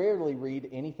 and we rarely read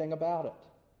anything about it.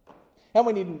 And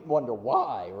we needn't wonder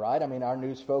why, right? I mean, our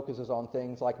news focuses on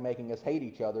things like making us hate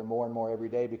each other more and more every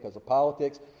day because of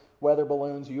politics, weather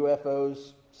balloons,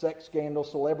 UFOs, sex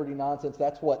scandals, celebrity nonsense.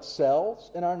 That's what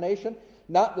sells in our nation,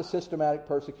 not the systematic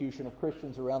persecution of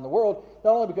Christians around the world,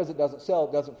 not only because it doesn't sell,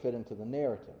 it doesn't fit into the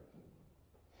narrative.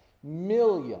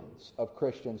 Millions of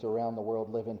Christians around the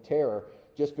world live in terror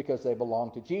just because they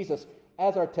belong to Jesus,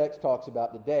 as our text talks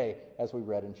about today, as we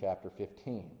read in chapter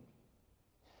 15.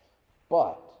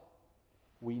 But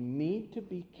we need to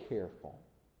be careful.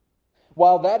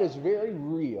 While that is very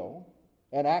real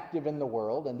and active in the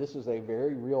world, and this is a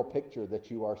very real picture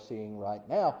that you are seeing right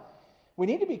now, we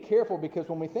need to be careful because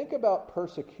when we think about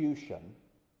persecution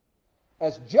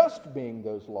as just being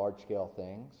those large-scale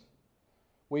things,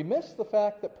 we miss the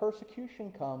fact that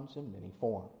persecution comes in many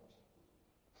forms.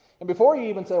 And before you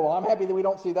even say, well, I'm happy that we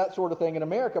don't see that sort of thing in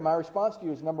America, my response to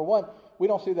you is, number one, we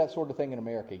don't see that sort of thing in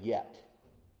America yet.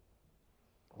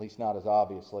 At least not as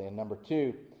obviously. And number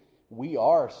two, we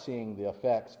are seeing the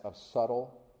effects of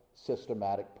subtle,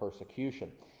 systematic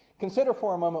persecution. Consider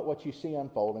for a moment what you see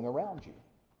unfolding around you.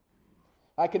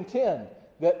 I contend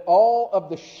that all of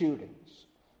the shootings,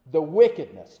 the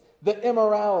wickedness, the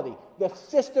immorality, the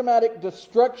systematic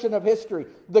destruction of history,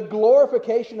 the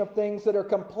glorification of things that are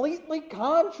completely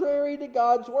contrary to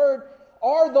God's Word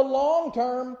are the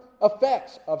long-term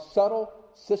effects of subtle,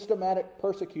 systematic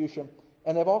persecution,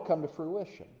 and they've all come to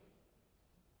fruition.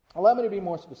 Allow me to be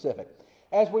more specific.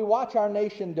 As we watch our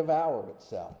nation devour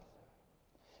itself,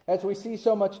 as we see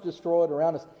so much destroyed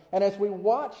around us, and as we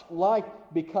watch life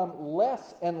become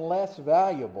less and less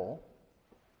valuable,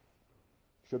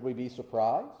 should we be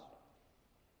surprised?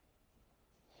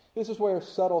 This is where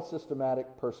subtle,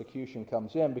 systematic persecution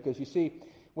comes in, because you see,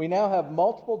 we now have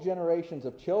multiple generations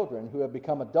of children who have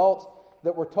become adults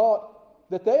that were taught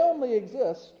that they only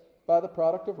exist by the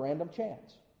product of random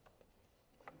chance.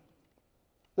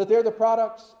 That they're the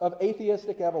products of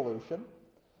atheistic evolution,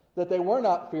 that they were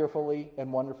not fearfully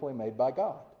and wonderfully made by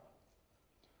God.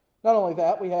 Not only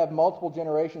that, we have multiple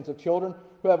generations of children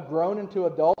who have grown into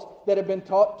adults that have been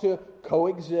taught to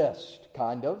coexist,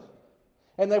 kind of.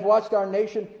 And they've watched our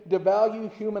nation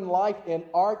devalue human life in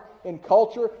art, in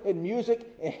culture, in music,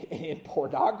 in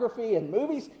pornography, in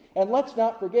movies. And let's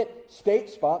not forget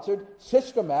state-sponsored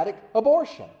systematic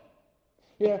abortion.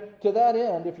 You know, to that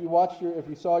end, if you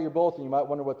saw your bulletin, you might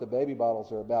wonder what the baby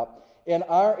bottles are about. In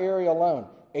our area alone,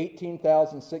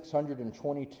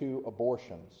 18,622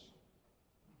 abortions.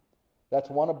 That's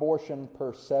one abortion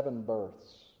per 7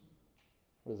 births.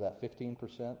 What is that,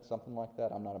 15%? Something like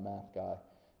that? I'm not a math guy.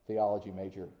 Theology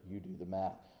major, you do the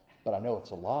math. But I know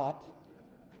it's a lot.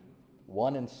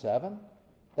 1 in 7?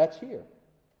 That's here.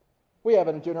 We have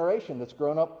a generation that's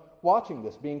grown up watching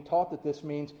this, being taught that this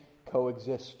means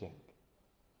coexisting.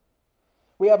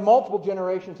 We have multiple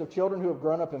generations of children who have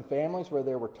grown up in families where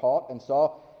they were taught and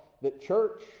saw that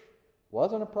church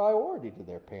wasn't a priority to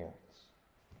their parents.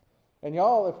 And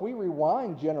y'all, if we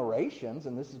rewind generations,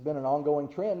 and this has been an ongoing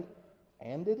trend,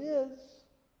 and it is,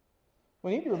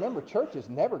 we need to remember church is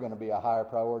never going to be a higher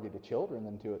priority to children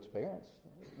than to its parents,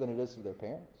 than it is to their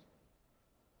parents.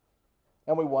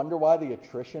 And we wonder why the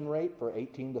attrition rate for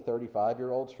 18 to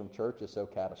 35-year-olds from church is so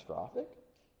catastrophic.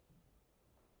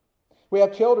 We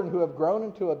have children who have grown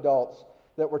into adults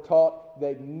that were taught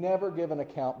they'd never give an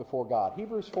account before God.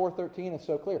 Hebrews 4:13 is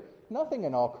so clear. Nothing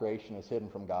in all creation is hidden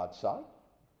from God's sight.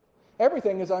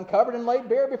 Everything is uncovered and laid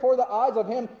bare before the eyes of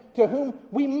Him to whom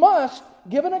we must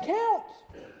give an account.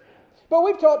 But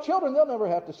we've taught children they'll never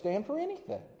have to stand for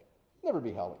anything. Never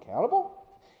be held accountable.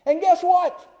 And guess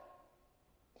what?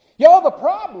 Y'all, the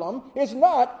problem is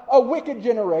not a wicked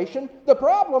generation. The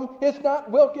problem is not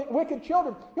wicked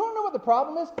children. You want to know what the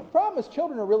problem is? The problem is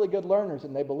children are really good learners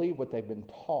and they believe what they've been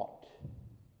taught.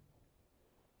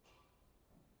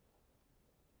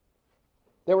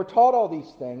 They were taught all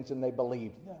these things and they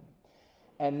believed them.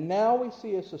 And now we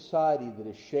see a society that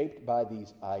is shaped by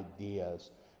these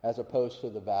ideas as opposed to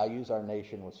the values our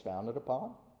nation was founded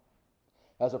upon,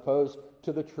 as opposed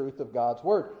to the truth of God's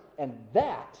Word. And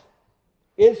that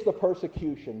is the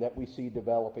persecution that we see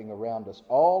developing around us,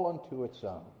 all unto its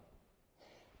own.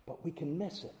 But we can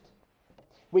miss it.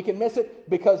 We can miss it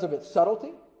because of its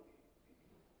subtlety.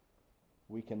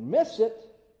 We can miss it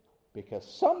because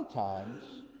sometimes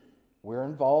we're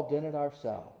involved in it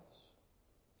ourselves.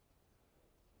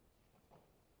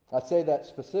 I say that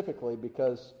specifically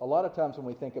because a lot of times when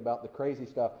we think about the crazy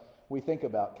stuff, we think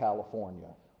about California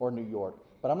or New York.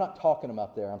 But I'm not talking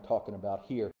about there, I'm talking about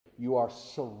here. You are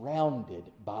surrounded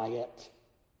by it.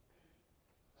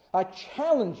 I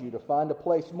challenge you to find a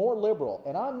place more liberal,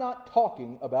 and I'm not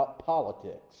talking about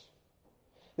politics.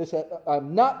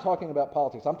 I'm not talking about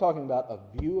politics. I'm talking about a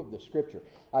view of the Scripture.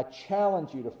 I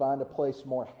challenge you to find a place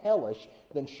more hellish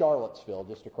than Charlottesville,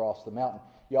 just across the mountain.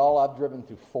 Y'all, I've driven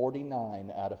through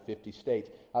 49 out of 50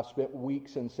 states. I've spent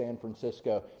weeks in San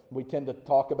Francisco. We tend to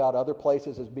talk about other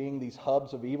places as being these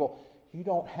hubs of evil. You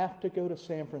don't have to go to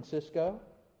San Francisco.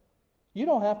 You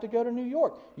don't have to go to New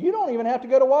York. You don't even have to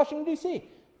go to Washington, D.C.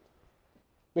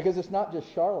 Because it's not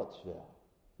just Charlottesville.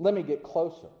 Let me get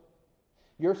closer.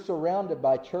 You're surrounded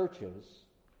by churches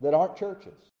that aren't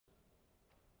churches.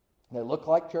 They look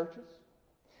like churches.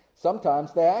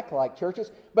 Sometimes they act like churches,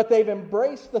 but they've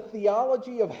embraced the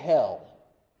theology of hell.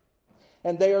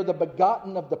 And they are the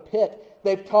begotten of the pit.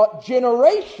 They've taught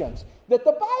generations that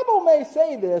the Bible may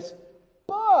say this,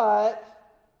 but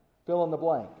fill in the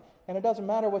blank. And it doesn't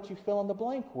matter what you fill in the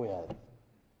blank with.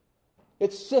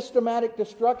 It's systematic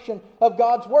destruction of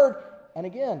God's Word. And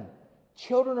again,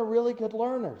 children are really good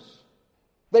learners.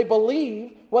 They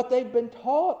believe what they've been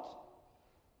taught.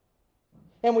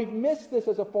 And we've missed this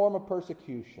as a form of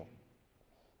persecution.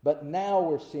 But now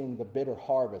we're seeing the bitter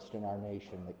harvest in our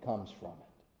nation that comes from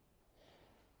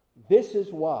it. This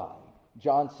is why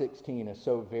John 16 is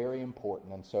so very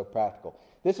important and so practical.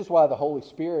 This is why the Holy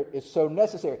Spirit is so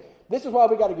necessary. This is why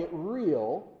we got to get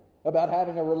real about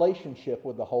having a relationship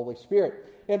with the Holy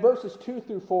Spirit. In verses 2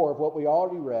 through 4 of what we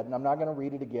already read, and I'm not going to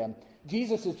read it again,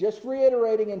 Jesus is just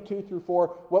reiterating in 2 through 4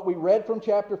 what we read from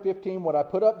chapter 15, what I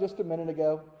put up just a minute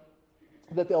ago,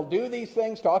 that they'll do these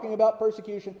things, talking about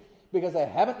persecution, because they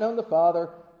haven't known the Father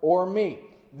or me.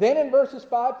 Then in verses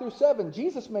 5 through 7,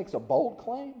 Jesus makes a bold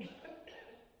claim.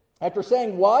 After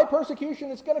saying why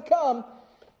persecution is going to come,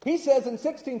 he says in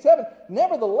 16:7,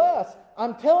 nevertheless,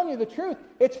 I'm telling you the truth.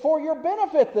 It's for your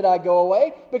benefit that I go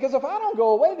away, because if I don't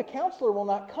go away, the counselor will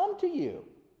not come to you.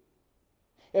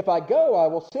 If I go, I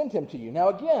will send him to you. Now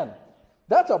again,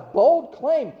 that's a bold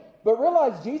claim, but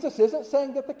realize Jesus isn't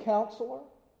saying that the counselor,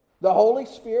 the Holy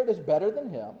Spirit, is better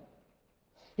than him.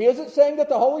 He isn't saying that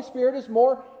the Holy Spirit is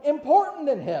more important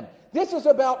than him. This is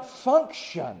about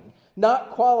function,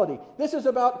 not quality. This is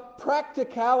about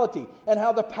practicality and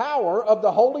how the power of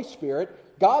the Holy Spirit,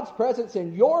 God's presence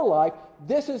in your life,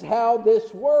 this is how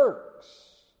this works.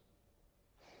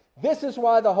 This is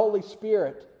why the Holy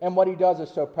Spirit and what he does is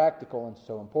so practical and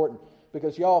so important.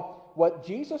 Because y'all, what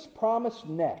Jesus promised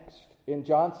next in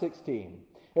John 16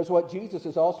 is what Jesus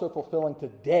is also fulfilling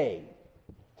today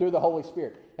through the Holy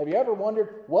Spirit. Have you ever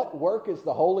wondered what work is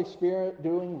the Holy Spirit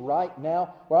doing right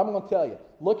now? Well, I'm going to tell you.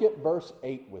 Look at verse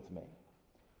 8 with me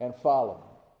and follow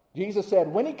me. Jesus said,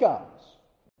 when he comes,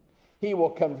 he will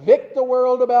convict the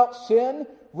world about sin,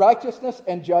 righteousness,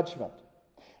 and judgment.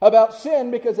 About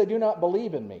sin, because they do not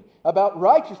believe in me. About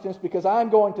righteousness, because I am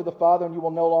going to the Father and you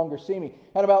will no longer see me.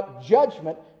 And about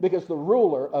judgment, because the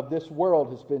ruler of this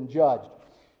world has been judged.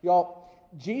 Y'all,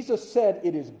 Jesus said,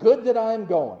 it is good that I am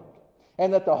going,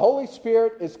 and that the Holy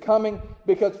Spirit is coming,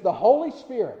 because the Holy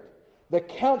Spirit, the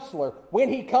counselor, when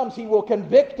he comes, he will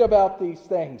convict about these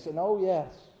things. And oh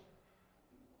yes,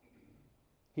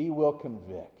 he will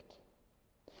convict.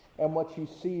 And what you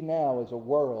see now is a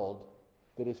world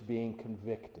that is being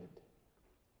convicted.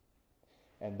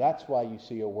 And that's why you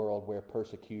see a world where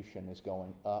persecution is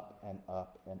going up and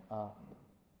up and up.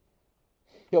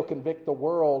 He'll convict the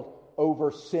world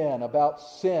over sin, about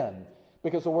sin,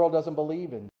 because the world doesn't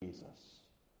believe in Jesus.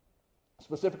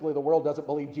 Specifically, the world doesn't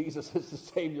believe Jesus is the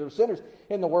Savior of sinners.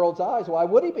 In the world's eyes, why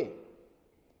would he be?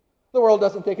 The world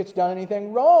doesn't think it's done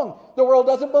anything wrong. The world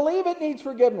doesn't believe it needs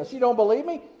forgiveness. You don't believe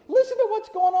me? Listen to what's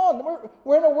going on.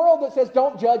 We're in a world that says,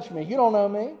 don't judge me. You don't know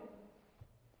me.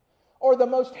 or the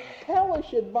most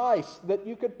hellish advice that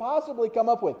you could possibly come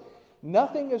up with.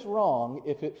 Nothing is wrong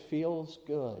if it feels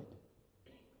good.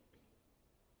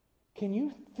 Can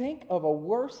you think of a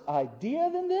worse idea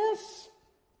than this?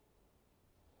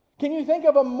 Can you think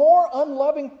of a more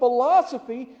unloving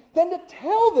philosophy than to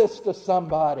tell this to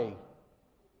somebody?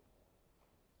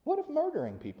 What if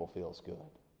murdering people feels good?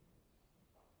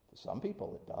 To some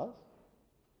people it does,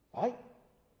 right?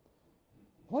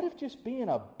 What if just being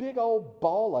a big old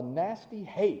ball of nasty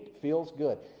hate feels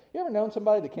good? You ever known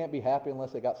somebody that can't be happy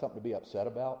unless they got something to be upset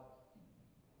about?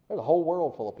 There's a whole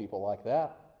world full of people like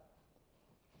that.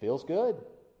 Feels good.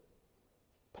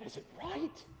 But is it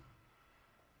right?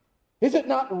 Is it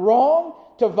not wrong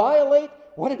to violate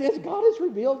what it is God has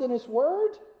revealed in His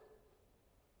Word?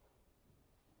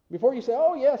 Before you say,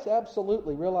 oh yes,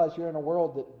 absolutely, realize you're in a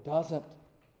world that doesn't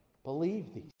believe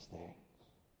these things.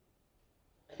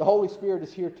 The Holy Spirit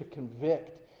is here to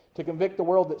convict the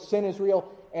world that sin is real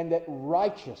and that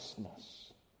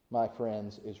righteousness, my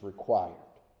friends, is required.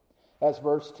 As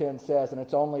verse 10 says, and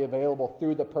it's only available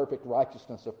through the perfect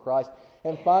righteousness of Christ.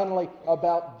 And finally,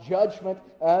 about judgment,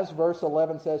 as verse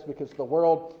 11 says, because the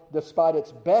world, despite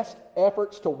its best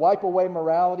efforts to wipe away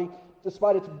morality,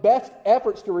 despite its best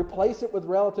efforts to replace it with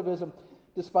relativism,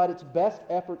 despite its best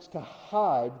efforts to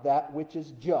hide that which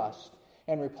is just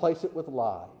and replace it with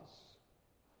lies,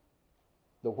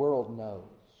 the world knows,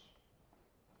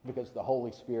 because the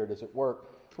Holy Spirit is at work.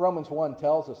 Romans 1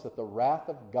 tells us that the wrath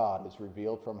of God is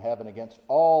revealed from heaven against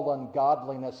all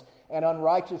ungodliness and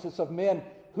unrighteousness of men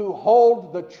who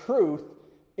hold the truth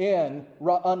in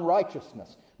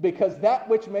unrighteousness, because that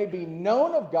which may be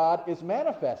known of God is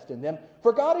manifest in them,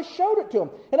 for God has showed it to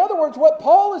them. In other words, what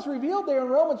Paul has revealed there in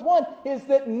Romans 1 is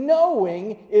that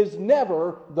knowing is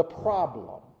never the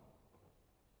problem.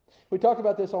 We talked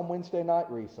about this on Wednesday night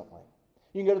recently.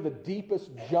 You can go to the deepest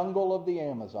jungle of the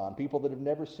Amazon, people that have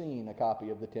never seen a copy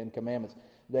of the Ten Commandments.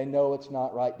 They know it's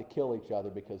not right to kill each other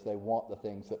because they want the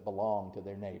things that belong to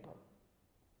their neighbor.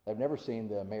 They've never seen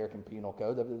the American Penal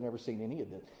Code. They've never seen any of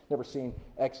this. Never seen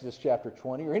Exodus chapter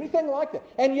 20 or anything like that.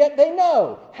 And yet they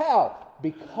know. How?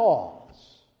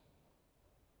 Because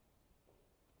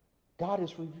God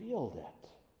has revealed it.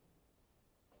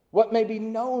 What may be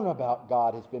known about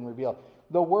God has been revealed.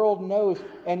 The world knows,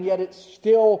 and yet it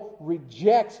still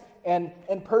rejects, and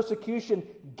persecution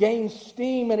gains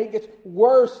steam, and it gets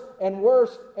worse and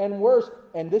worse and worse.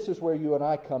 And this is where you and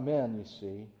I come in, you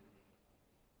see.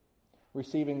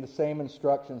 Receiving the same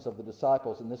instructions of the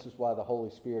disciples, and this is why the Holy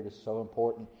Spirit is so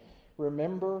important.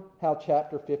 Remember how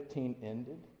chapter 15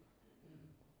 ended?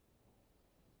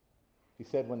 He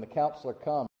said, when the Counselor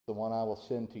comes, the one I will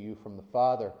send to you from the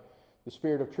Father, the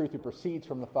Spirit of truth who proceeds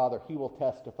from the Father, He will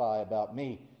testify about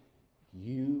me.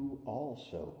 You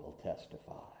also will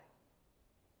testify,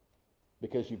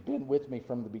 because you've been with me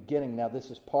from the beginning. Now,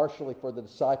 this is partially for the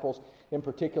disciples in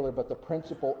particular, but the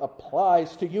principle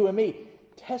applies to you and me.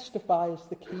 Testify is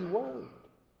the key word.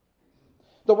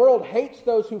 The world hates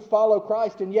those who follow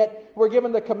Christ, and yet we're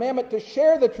given the commandment to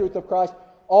share the truth of Christ,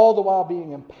 all the while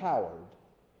being empowered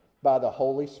by the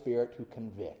Holy Spirit who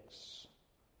convicts.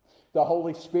 The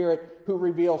Holy Spirit who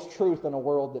reveals truth in a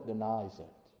world that denies it.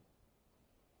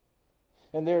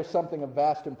 And there's something of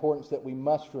vast importance that we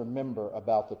must remember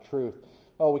about the truth.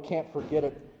 Oh, we can't forget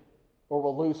it, or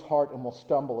we'll lose heart and we'll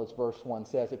stumble, as verse 1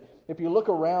 says. If you look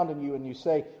around in you and you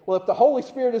say, well, if the Holy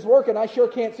Spirit is working, I sure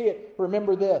can't see it.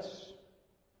 Remember this.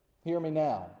 Hear me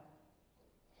now.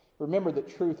 Remember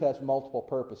that truth has multiple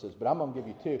purposes, but I'm going to give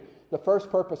you two. The first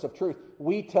purpose of truth,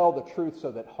 we tell the truth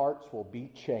so that hearts will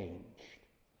be changed.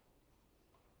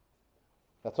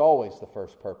 That's always the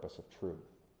first purpose of truth.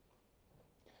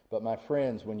 But my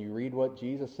friends, when you read what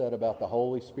Jesus said about the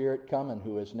Holy Spirit coming,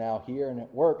 who is now here and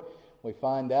at work, we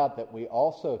find out that we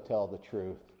also tell the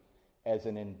truth as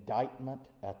an indictment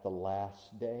at the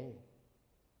last day.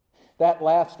 That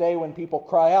last day when people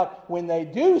cry out, when they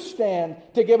do stand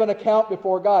to give an account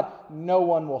before God, no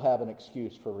one will have an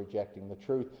excuse for rejecting the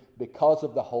truth because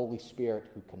of the Holy Spirit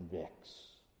who convicts.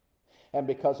 And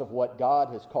because of what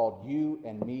God has called you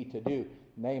and me to do,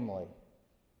 namely,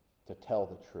 to tell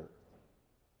the truth.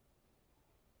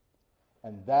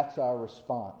 And that's our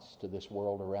response to this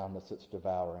world around us that's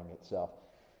devouring itself.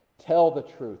 Tell the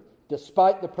truth.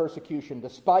 Despite the persecution,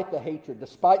 despite the hatred,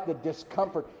 despite the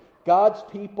discomfort, God's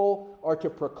people are to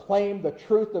proclaim the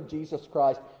truth of Jesus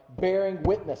Christ, bearing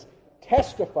witness,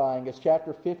 testifying, as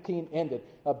chapter 15 ended,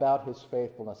 about His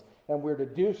faithfulness. And we're to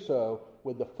do so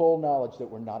with the full knowledge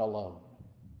that we're not alone.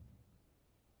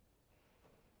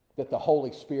 That the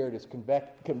Holy Spirit is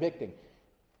convicting.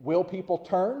 Will people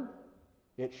turn?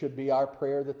 It should be our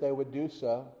prayer that they would do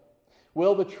so.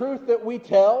 Will the truth that we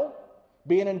tell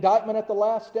be an indictment at the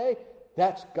last day,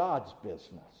 that's God's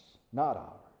business, not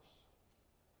ours.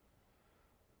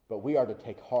 But we are to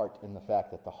take heart in the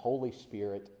fact that the Holy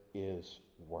Spirit is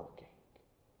working.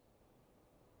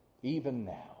 Even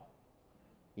now,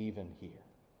 even here.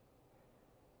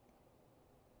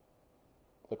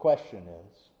 The question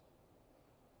is,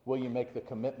 will you make the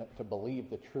commitment to believe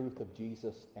the truth of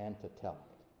Jesus and to tell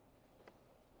it?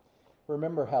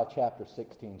 Remember how chapter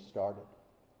 16 started.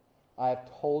 I have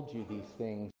told you these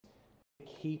things to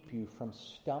keep you from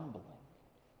stumbling.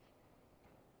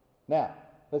 Now,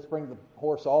 let's bring the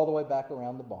horse all the way back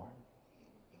around the barn.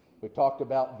 We've talked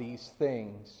about these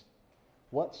things.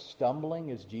 What stumbling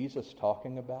is Jesus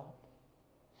talking about?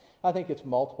 I think it's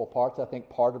multiple parts. I think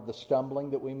part of the stumbling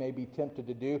that we may be tempted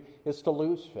to do is to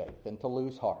lose faith and to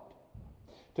lose heart.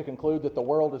 To conclude that the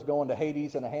world is going to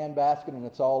Hades in a handbasket and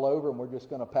it's all over and we're just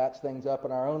going to patch things up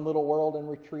in our own little world and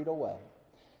retreat away.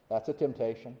 That's a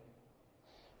temptation.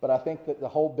 But I think that the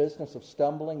whole business of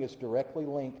stumbling is directly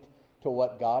linked to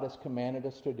what God has commanded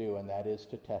us to do, and that is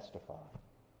to testify.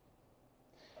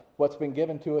 What's been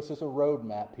given to us is a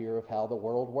roadmap here of how the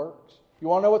world works. You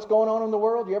want to know what's going on in the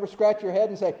world? You ever scratch your head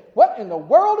and say, what in the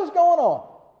world is going on?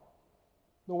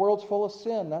 The world's full of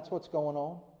sin. That's what's going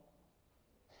on.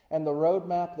 And the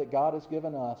roadmap that God has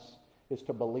given us is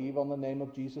to believe on the name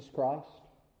of Jesus Christ,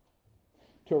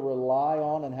 to rely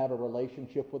on and have a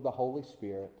relationship with the Holy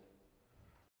Spirit,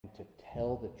 and to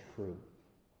tell the truth,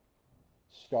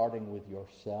 starting with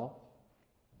yourself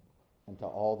and to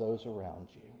all those around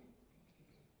you.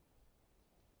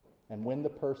 And when the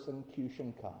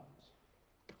persecution comes,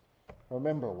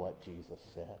 remember what Jesus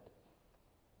said.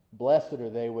 Blessed are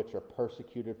they which are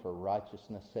persecuted for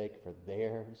righteousness' sake, for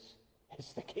theirs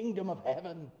is the kingdom of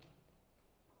heaven.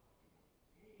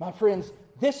 My friends,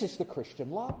 this is the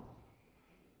Christian life.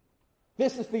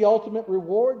 This is the ultimate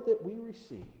reward that we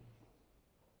receive.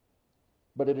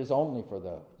 But it is only for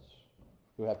those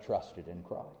who have trusted in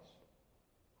Christ.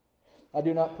 I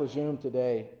do not presume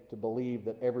today to believe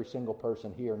that every single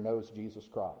person here knows Jesus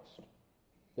Christ,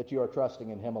 that you are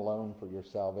trusting in Him alone for your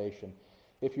salvation.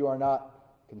 If you are not,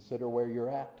 consider where you're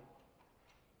at.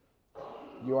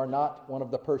 You are not one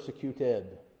of the persecuted.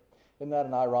 Isn't that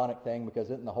an ironic thing? Because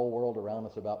isn't the whole world around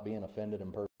us about being offended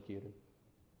and persecuted?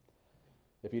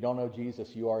 If you don't know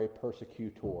Jesus, you are a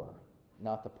persecutor,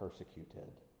 not the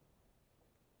persecuted.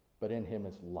 But in Him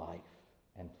is life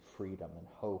and freedom and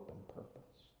hope and purpose.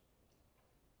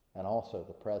 And also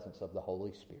the presence of the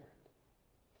Holy Spirit.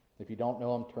 If you don't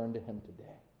know Him, turn to Him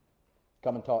today.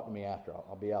 Come and talk to me after.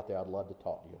 I'll be out there. I'd love to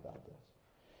talk to you about this.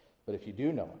 But if you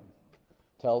do know Him,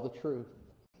 tell the truth.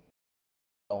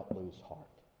 Don't lose heart.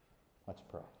 Let's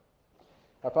pray.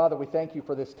 Our Father, we thank you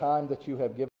for this time that you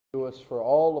have given to us, for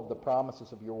all of the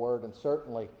promises of your word, and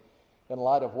certainly in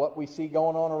light of what we see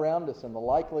going on around us and the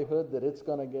likelihood that it's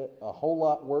going to get a whole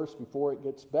lot worse before it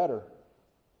gets better.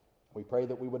 We pray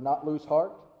that we would not lose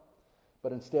heart,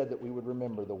 but instead that we would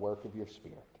remember the work of your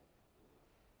Spirit.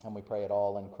 And we pray it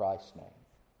all in Christ's name.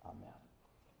 Amen.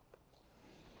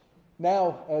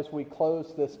 Now, as we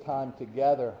close this time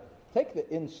together, take the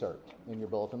insert in your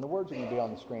bulletin. The words are going to be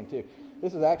on the screen too.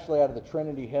 This is actually out of the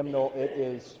Trinity hymnal. It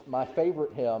is my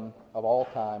favorite hymn of all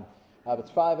time.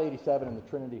 It's 587 in the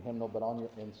Trinity hymnal, but on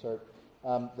your insert.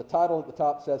 The title at the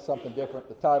top says something different.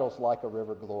 The title's Like a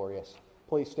River Glorious.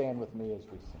 Please stand with me as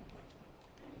we sing.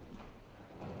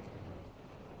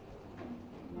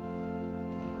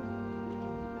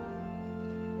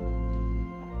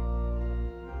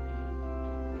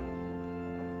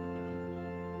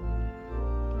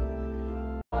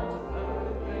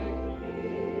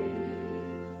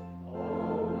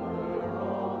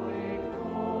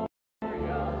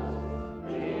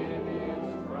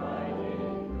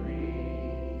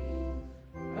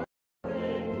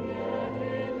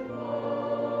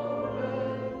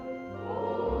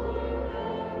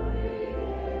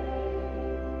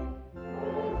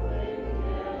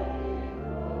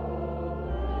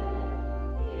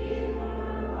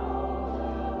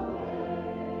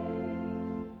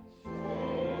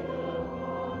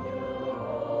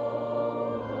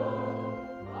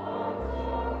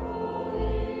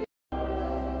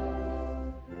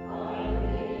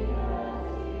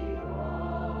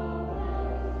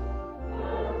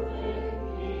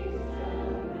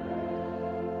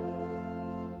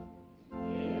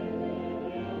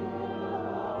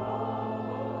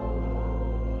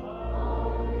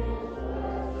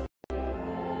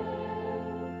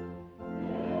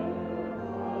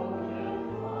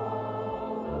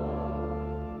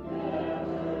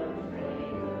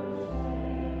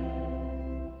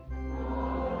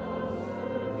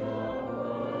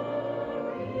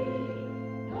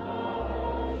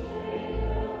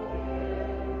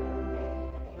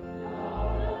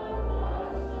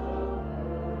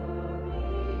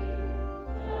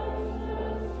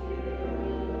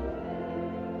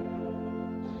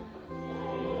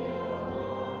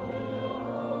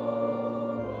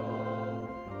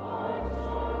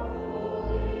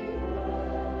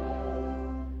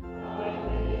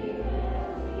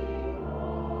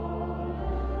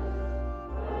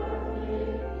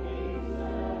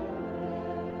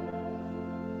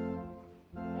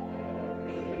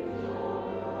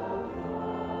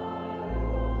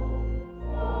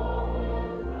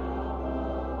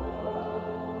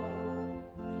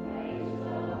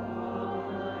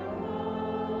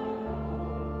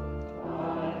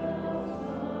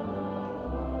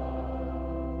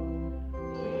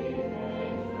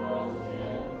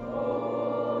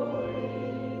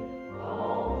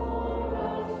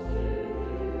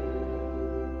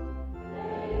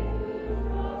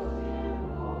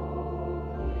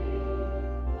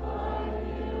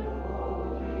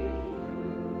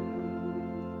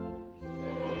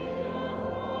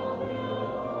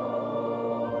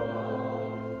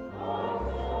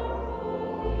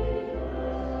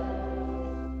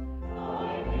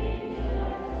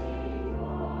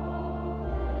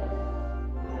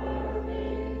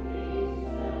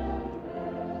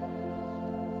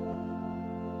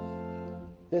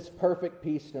 This perfect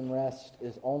peace and rest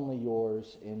is only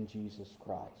yours in Jesus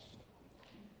Christ.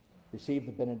 Receive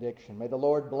the benediction. May the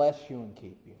Lord bless you and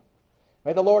keep you.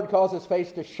 May the Lord cause his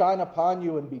face to shine upon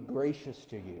you and be gracious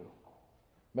to you.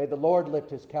 May the Lord lift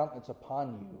his countenance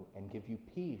upon you and give you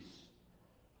peace,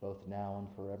 both now and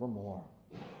forevermore.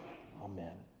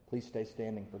 Amen. Please stay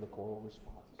standing for the choral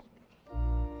response.